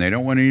 Yeah, and they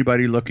don't want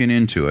anybody looking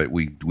into it.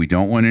 We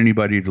don't want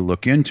anybody to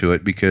look into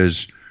it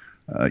because,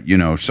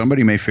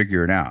 somebody may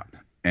figure it out.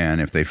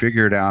 And if they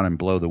figure it out and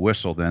blow the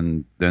whistle,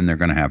 then they're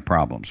going to have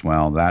problems.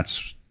 Well,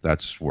 that's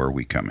where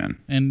we come in.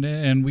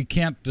 And we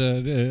can't.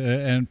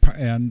 Again,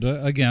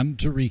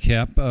 to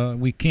recap,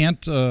 we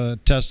can't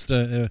test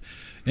for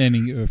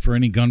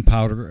any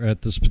gunpowder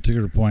at this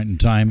particular point in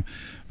time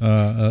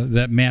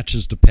that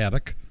matches the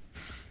paddock.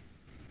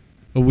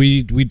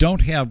 We don't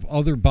have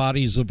other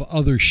bodies of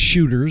other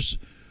shooters.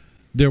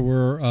 There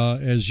were,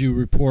 as you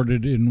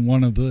reported in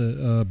one of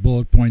the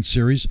bullet point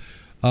series,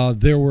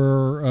 there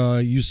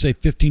were, you say,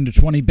 15 to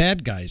 20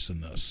 bad guys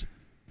in this.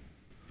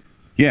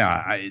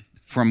 Yeah,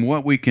 from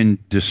what we can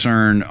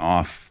discern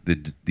off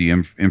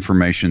the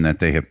information that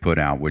they have put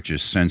out, which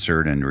is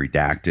censored and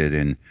redacted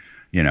and,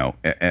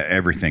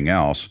 everything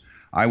else,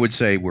 I would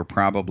say we're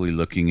probably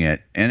looking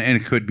at, and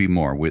it could be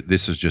more.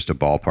 This is just a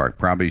ballpark,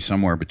 probably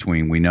somewhere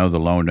between, we know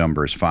the low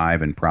number is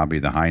 5 and probably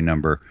the high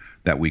number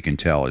that we can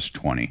tell is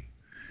 20.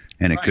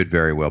 And it could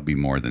very well be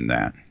more than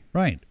that.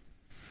 Right.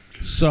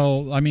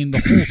 So, I mean, the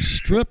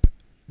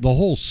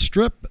whole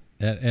strip,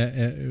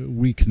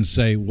 we can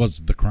say was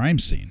the crime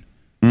scene.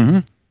 Mm-hmm.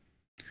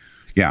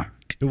 Yeah.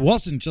 It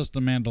wasn't just the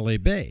Mandalay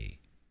Bay.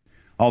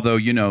 Although,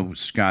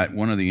 Scott,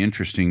 one of the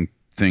interesting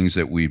things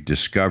that we've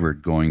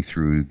discovered going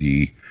through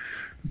the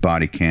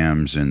body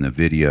cams and the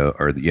video,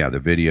 or the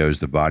videos,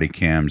 the body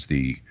cams,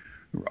 the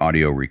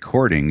audio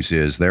recordings,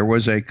 is there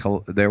was a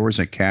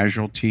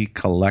casualty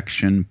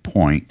collection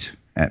point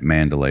at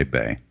Mandalay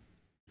Bay.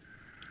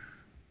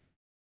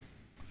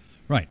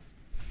 Right.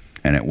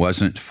 And it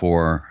wasn't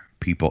for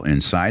people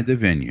inside the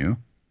venue,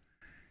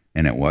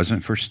 and it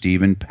wasn't for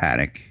Stephen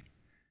Paddock.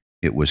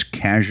 It was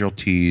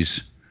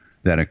casualties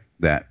that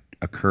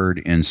occurred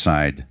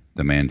inside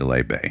the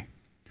Mandalay Bay.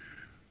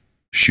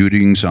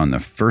 Shootings on the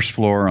first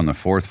floor, on the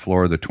 4th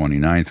floor, the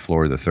 29th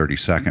floor, the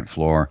 32nd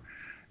floor,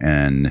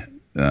 and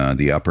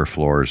the upper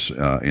floors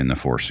in the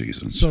Four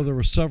Seasons. So there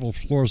were several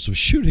floors of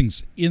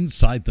shootings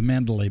inside the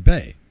Mandalay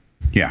Bay.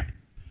 Yeah.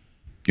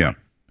 Yeah.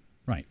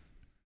 Right.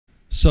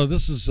 So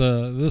this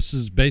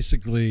is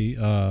basically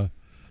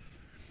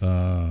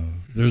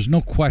there's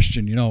no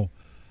question.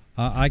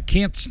 I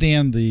can't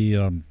stand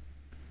the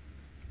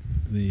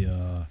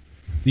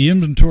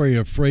inventory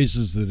of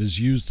phrases that is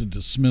used to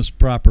dismiss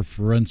proper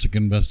forensic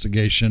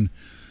investigation.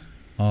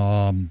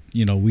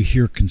 We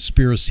hear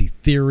conspiracy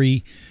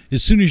theory.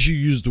 As soon as you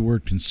use the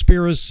word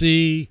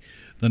conspiracy,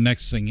 the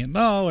next thing you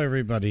know,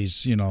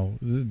 everybody's,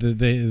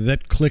 that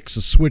clicks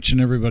a switch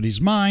in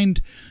everybody's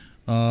mind,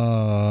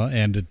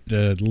 and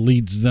it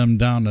leads them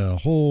down a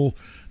whole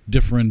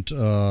different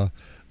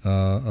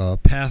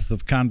path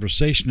of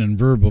conversation and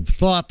verb of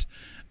thought,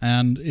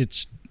 and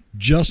it's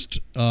just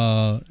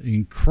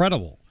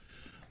incredible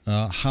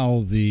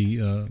how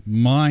the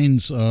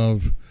minds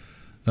of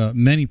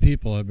many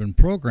people have been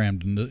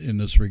programmed in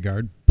this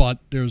regard. But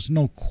there's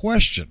no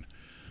question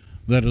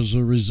that as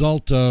a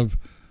result of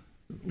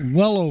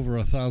well over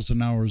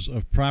 1,000 hours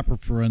of proper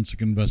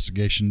forensic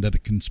investigation, that a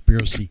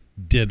conspiracy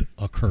did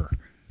occur.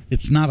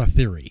 It's not a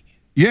theory.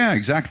 Yeah,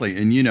 exactly.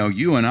 And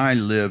you and I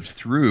lived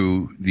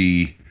through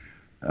the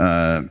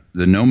the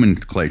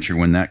nomenclature,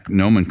 when that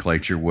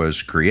nomenclature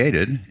was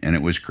created, and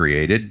it was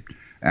created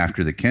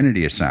after the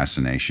Kennedy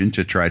assassination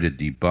to try to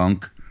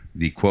debunk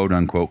the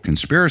quote-unquote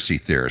conspiracy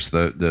theorists,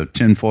 the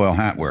tinfoil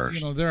hat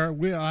wearers.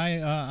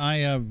 I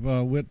have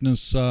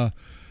witnessed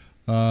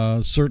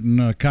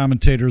certain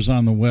commentators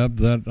on the web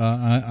that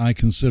I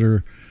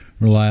consider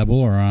reliable,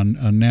 or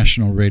on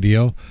national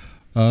radio,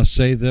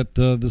 say that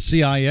the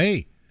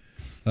CIA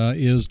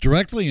is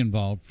directly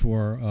involved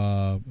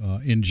for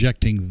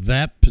injecting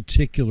that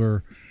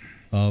particular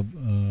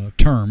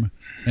term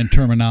and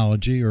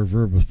terminology or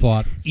verb of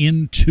thought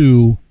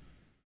into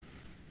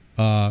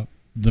the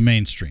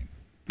mainstream.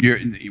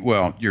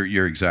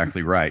 You're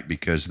exactly right,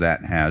 because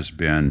that has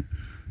been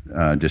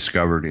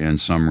discovered in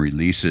some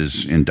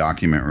releases, in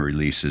document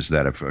releases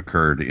that have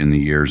occurred in the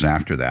years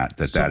after that.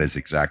 That is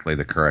exactly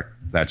the correct.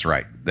 That's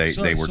right.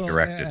 They were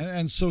directed.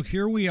 And so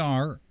here we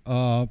are.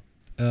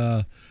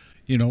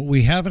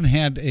 We haven't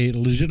had a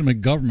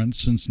legitimate government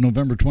since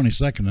November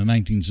 22nd of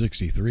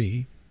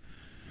 1963.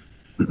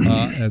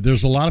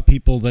 There's a lot of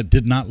people that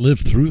did not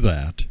live through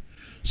that.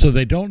 So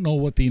they don't know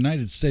what the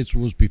United States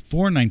was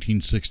before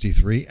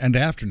 1963 and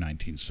after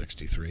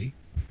 1963.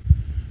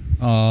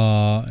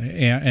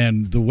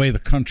 And the way the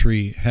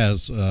country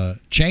has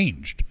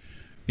changed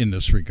in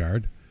this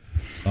regard.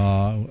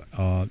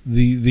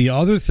 The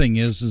other thing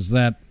is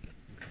that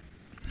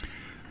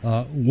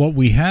what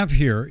we have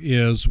here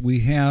is we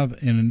have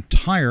an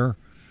entire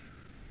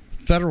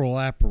federal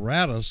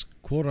apparatus,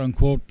 quote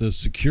unquote, the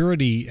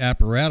security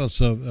apparatus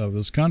of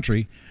this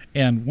country,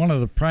 and one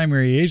of the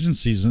primary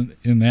agencies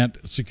in that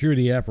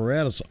security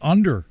apparatus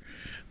under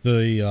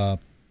the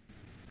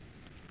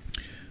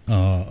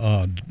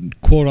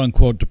quote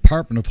unquote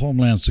Department of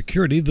Homeland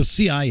Security, the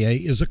CIA,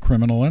 is a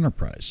criminal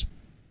enterprise.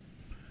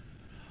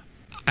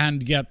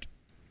 And yet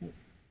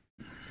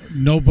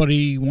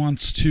nobody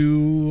wants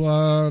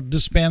to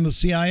disband the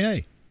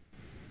CIA.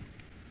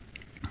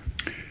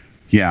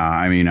 Yeah,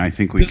 I mean, I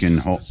think we can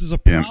hold. This is a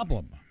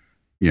problem.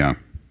 Yeah.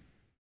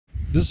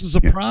 This is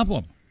a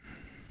problem.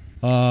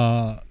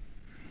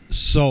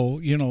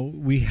 So,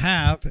 we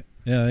have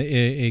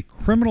a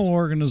criminal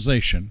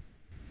organization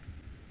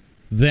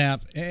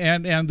that,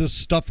 and this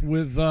stuff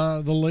with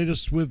the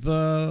latest with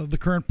the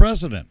current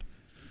president.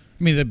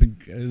 I mean,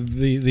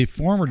 the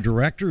former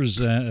directors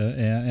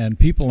and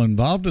people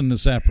involved in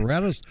this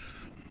apparatus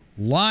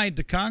lied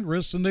to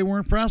Congress, and they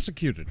weren't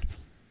prosecuted.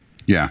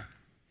 Yeah.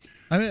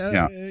 I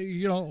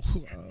mean,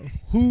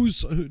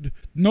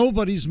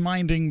 nobody's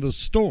minding the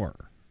store.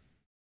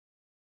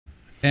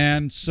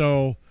 And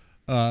so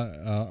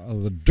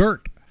the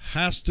dirt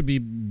has to be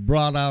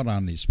brought out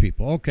on these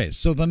people. Okay,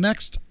 so the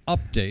next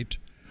update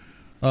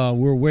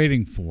we're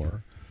waiting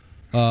for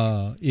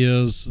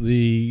is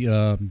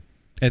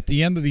at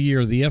the end of the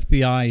year, the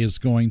FBI is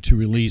going to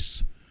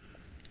release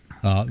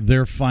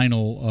their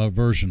final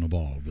version of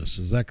all of this.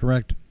 Is that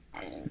correct?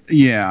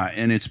 Yeah,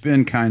 and it's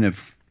been kind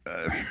of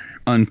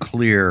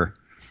unclear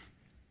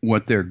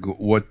what they're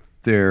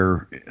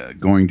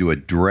going to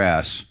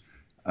address.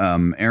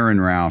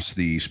 Aaron Rouse,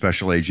 the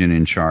special agent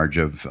in charge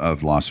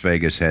of Las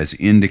Vegas, has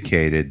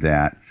indicated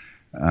that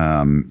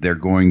they're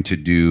going to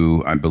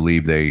do, I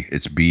believe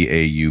it's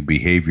BAU,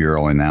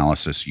 Behavioral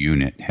Analysis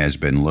Unit, has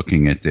been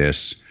looking at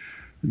this.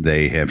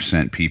 They have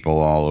sent people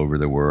all over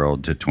the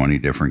world to 20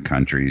 different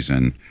countries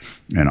and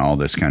all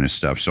this kind of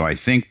stuff. So I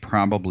think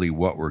probably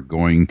what we're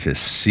going to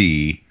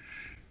see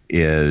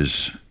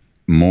is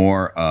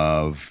more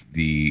of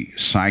the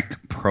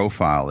psych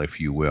profile, if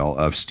you will,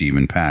 of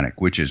Stephen Paddock,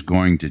 which is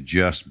going to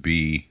just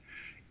be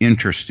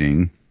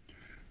interesting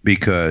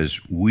because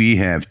we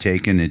have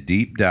taken a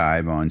deep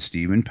dive on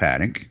Stephen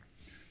Paddock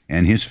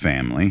and his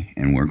family,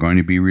 and we're going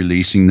to be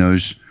releasing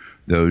those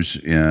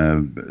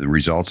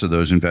results of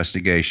those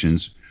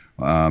investigations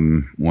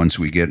once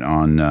we get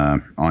on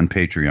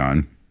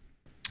Patreon,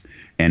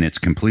 and it's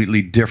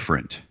completely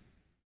different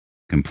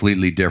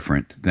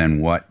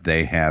than what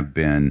they have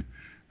been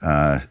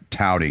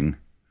touting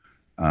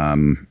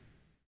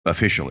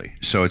officially.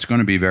 So it's going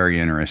to be very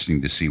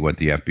interesting to see what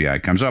the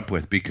FBI comes up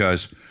with,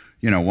 because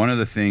one of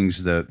the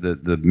things,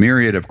 the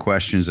myriad of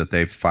questions that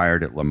they've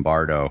fired at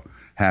Lombardo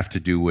have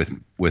to do with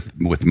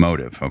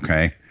motive.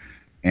 Okay.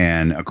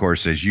 And of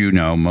course, as you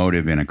know,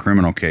 motive in a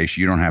criminal case,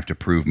 you don't have to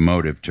prove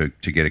motive to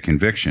get a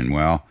conviction.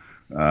 Well,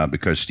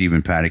 because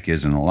Stephen Paddock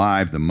isn't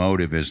alive, the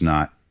motive is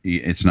not,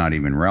 it's not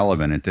even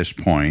relevant at this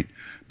point.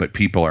 But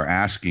people are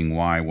asking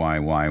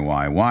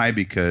why,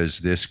 because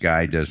this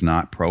guy does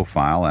not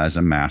profile as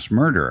a mass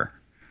murderer.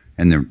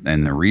 And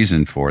the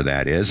reason for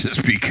that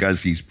is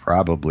because he's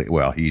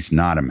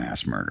not a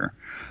mass murderer,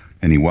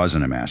 and he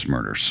wasn't a mass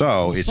murderer.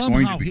 So it's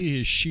going to be,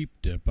 he is sheep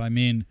dip. I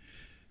mean,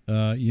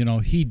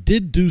 he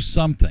did do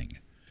something.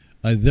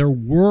 There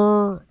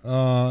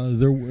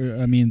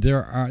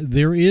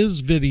is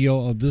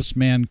video of this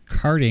man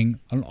carting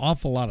an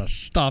awful lot of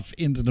stuff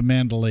into the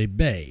Mandalay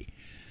Bay.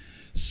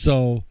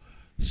 So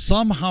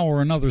somehow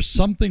or another,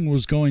 something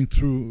was going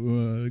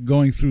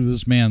through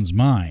this man's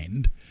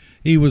mind.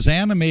 He was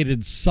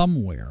animated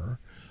somewhere,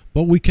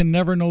 but we can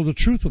never know the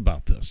truth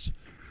about this.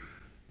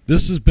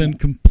 This has been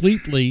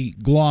completely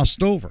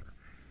glossed over.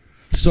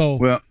 So,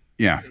 well,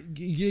 yeah,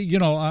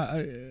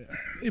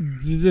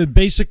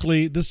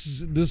 basically, this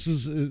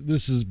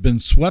has been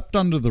swept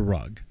under the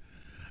rug,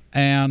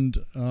 and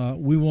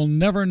we will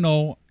never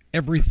know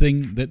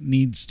everything that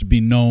needs to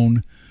be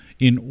known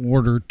in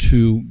order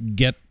to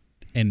get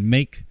and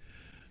make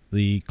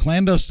the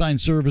clandestine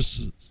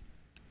services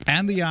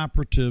and the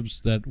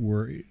operatives that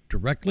were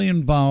directly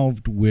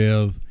involved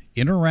with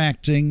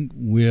interacting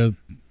with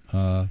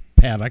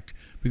Paddock,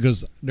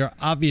 because there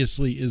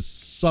obviously is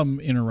some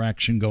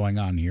interaction going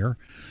on here,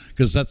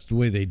 because that's the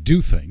way they do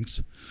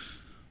things.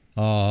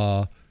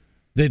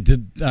 They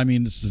did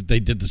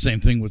the same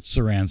thing with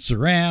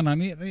Saran. I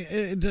mean,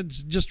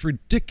 it's just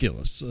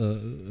ridiculous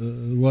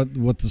what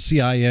the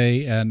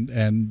CIA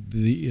and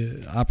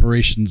the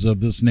operations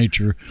of this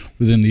nature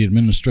within the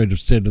administrative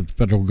state of the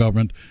federal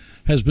government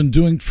has been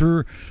doing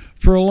for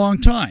a long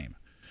time.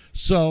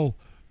 So,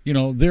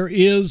 there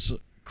is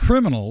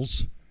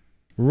criminals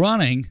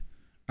running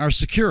our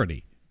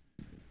security,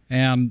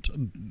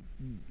 and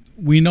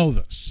we know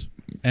this,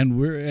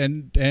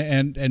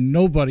 and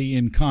nobody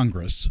in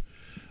Congress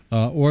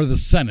or the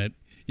Senate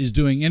is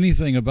doing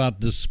anything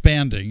about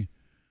disbanding,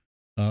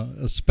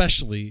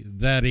 especially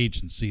that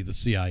agency, the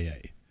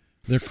CIA.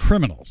 They're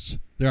criminals.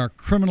 There are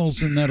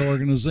criminals in that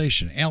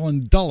organization.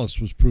 Alan Dulles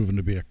was proven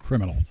to be a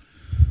criminal.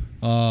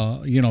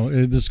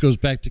 This goes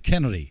back to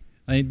Kennedy.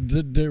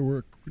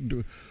 When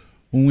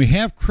we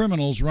have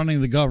criminals running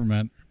the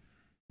government,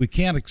 we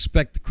can't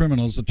expect the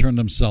criminals to turn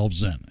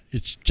themselves in.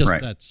 It's just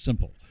right. that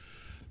simple.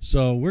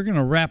 So we're going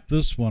to wrap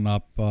this one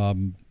up,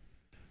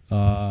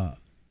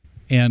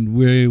 and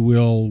we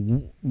will.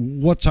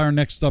 What's our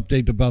next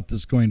update about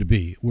this going to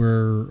be?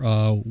 We're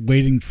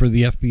waiting for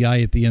the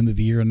FBI at the end of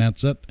the year, and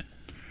that's it?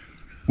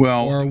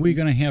 Well, or are we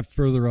going to have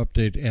further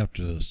update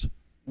after this?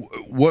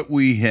 What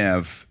we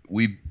have,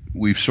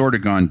 we've sort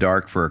of gone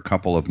dark for a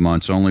couple of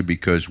months, only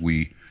because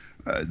the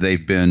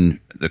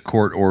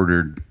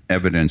court-ordered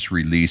evidence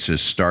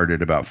releases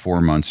started about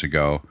 4 months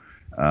ago.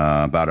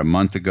 About a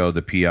month ago,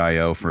 the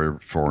PIO for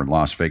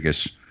Las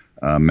Vegas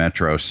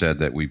Metro said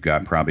that we've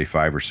got probably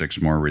 5 or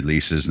 6 more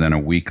releases. Then a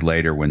week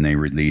later, when they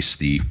released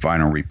the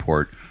final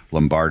report,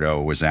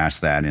 Lombardo was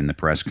asked that in the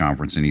press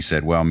conference, and he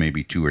said, well,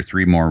 maybe 2 or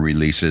 3 more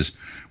releases.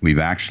 We've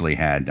actually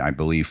had, I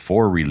believe,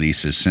 4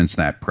 releases since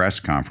that press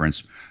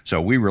conference. So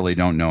we really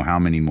don't know how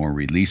many more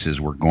releases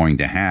we're going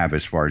to have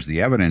as far as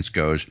the evidence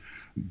goes.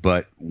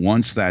 But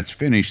once that's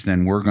finished,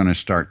 then we're going to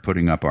start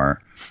putting up our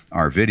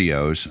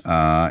videos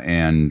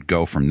and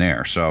go from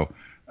there. So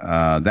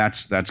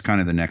that's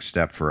kind of the next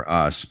step for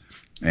us.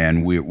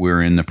 And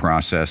we're in the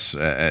process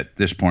at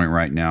this point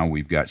right now.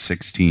 We've got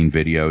 16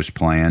 videos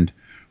planned.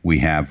 We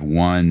have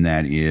one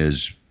that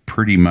is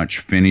pretty much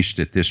finished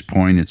at this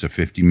point. It's a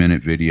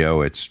 50-minute video.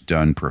 It's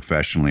done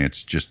professionally.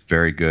 It's just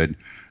very good.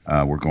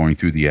 We're going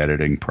through the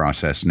editing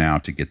process now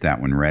to get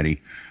that one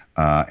ready.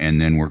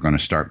 And then we're going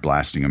to start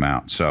blasting them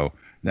out. So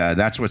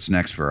that's what's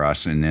next for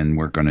us. And then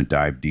we're going to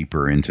dive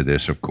deeper into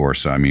this, of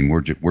course. I mean,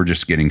 we're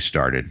just getting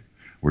started.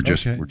 We're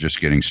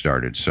just getting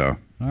started. So.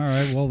 All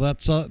right. Well,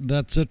 that's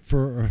it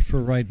for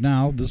right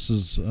now. This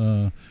is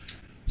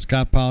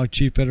Scott Pollack,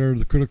 Chief Editor of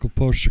the Critical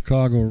Post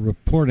Chicago,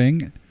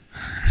 reporting,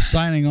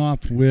 signing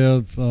off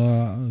with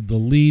the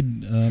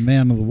lead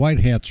man of the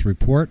White Hats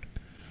report.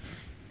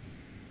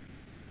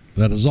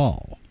 That is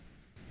all.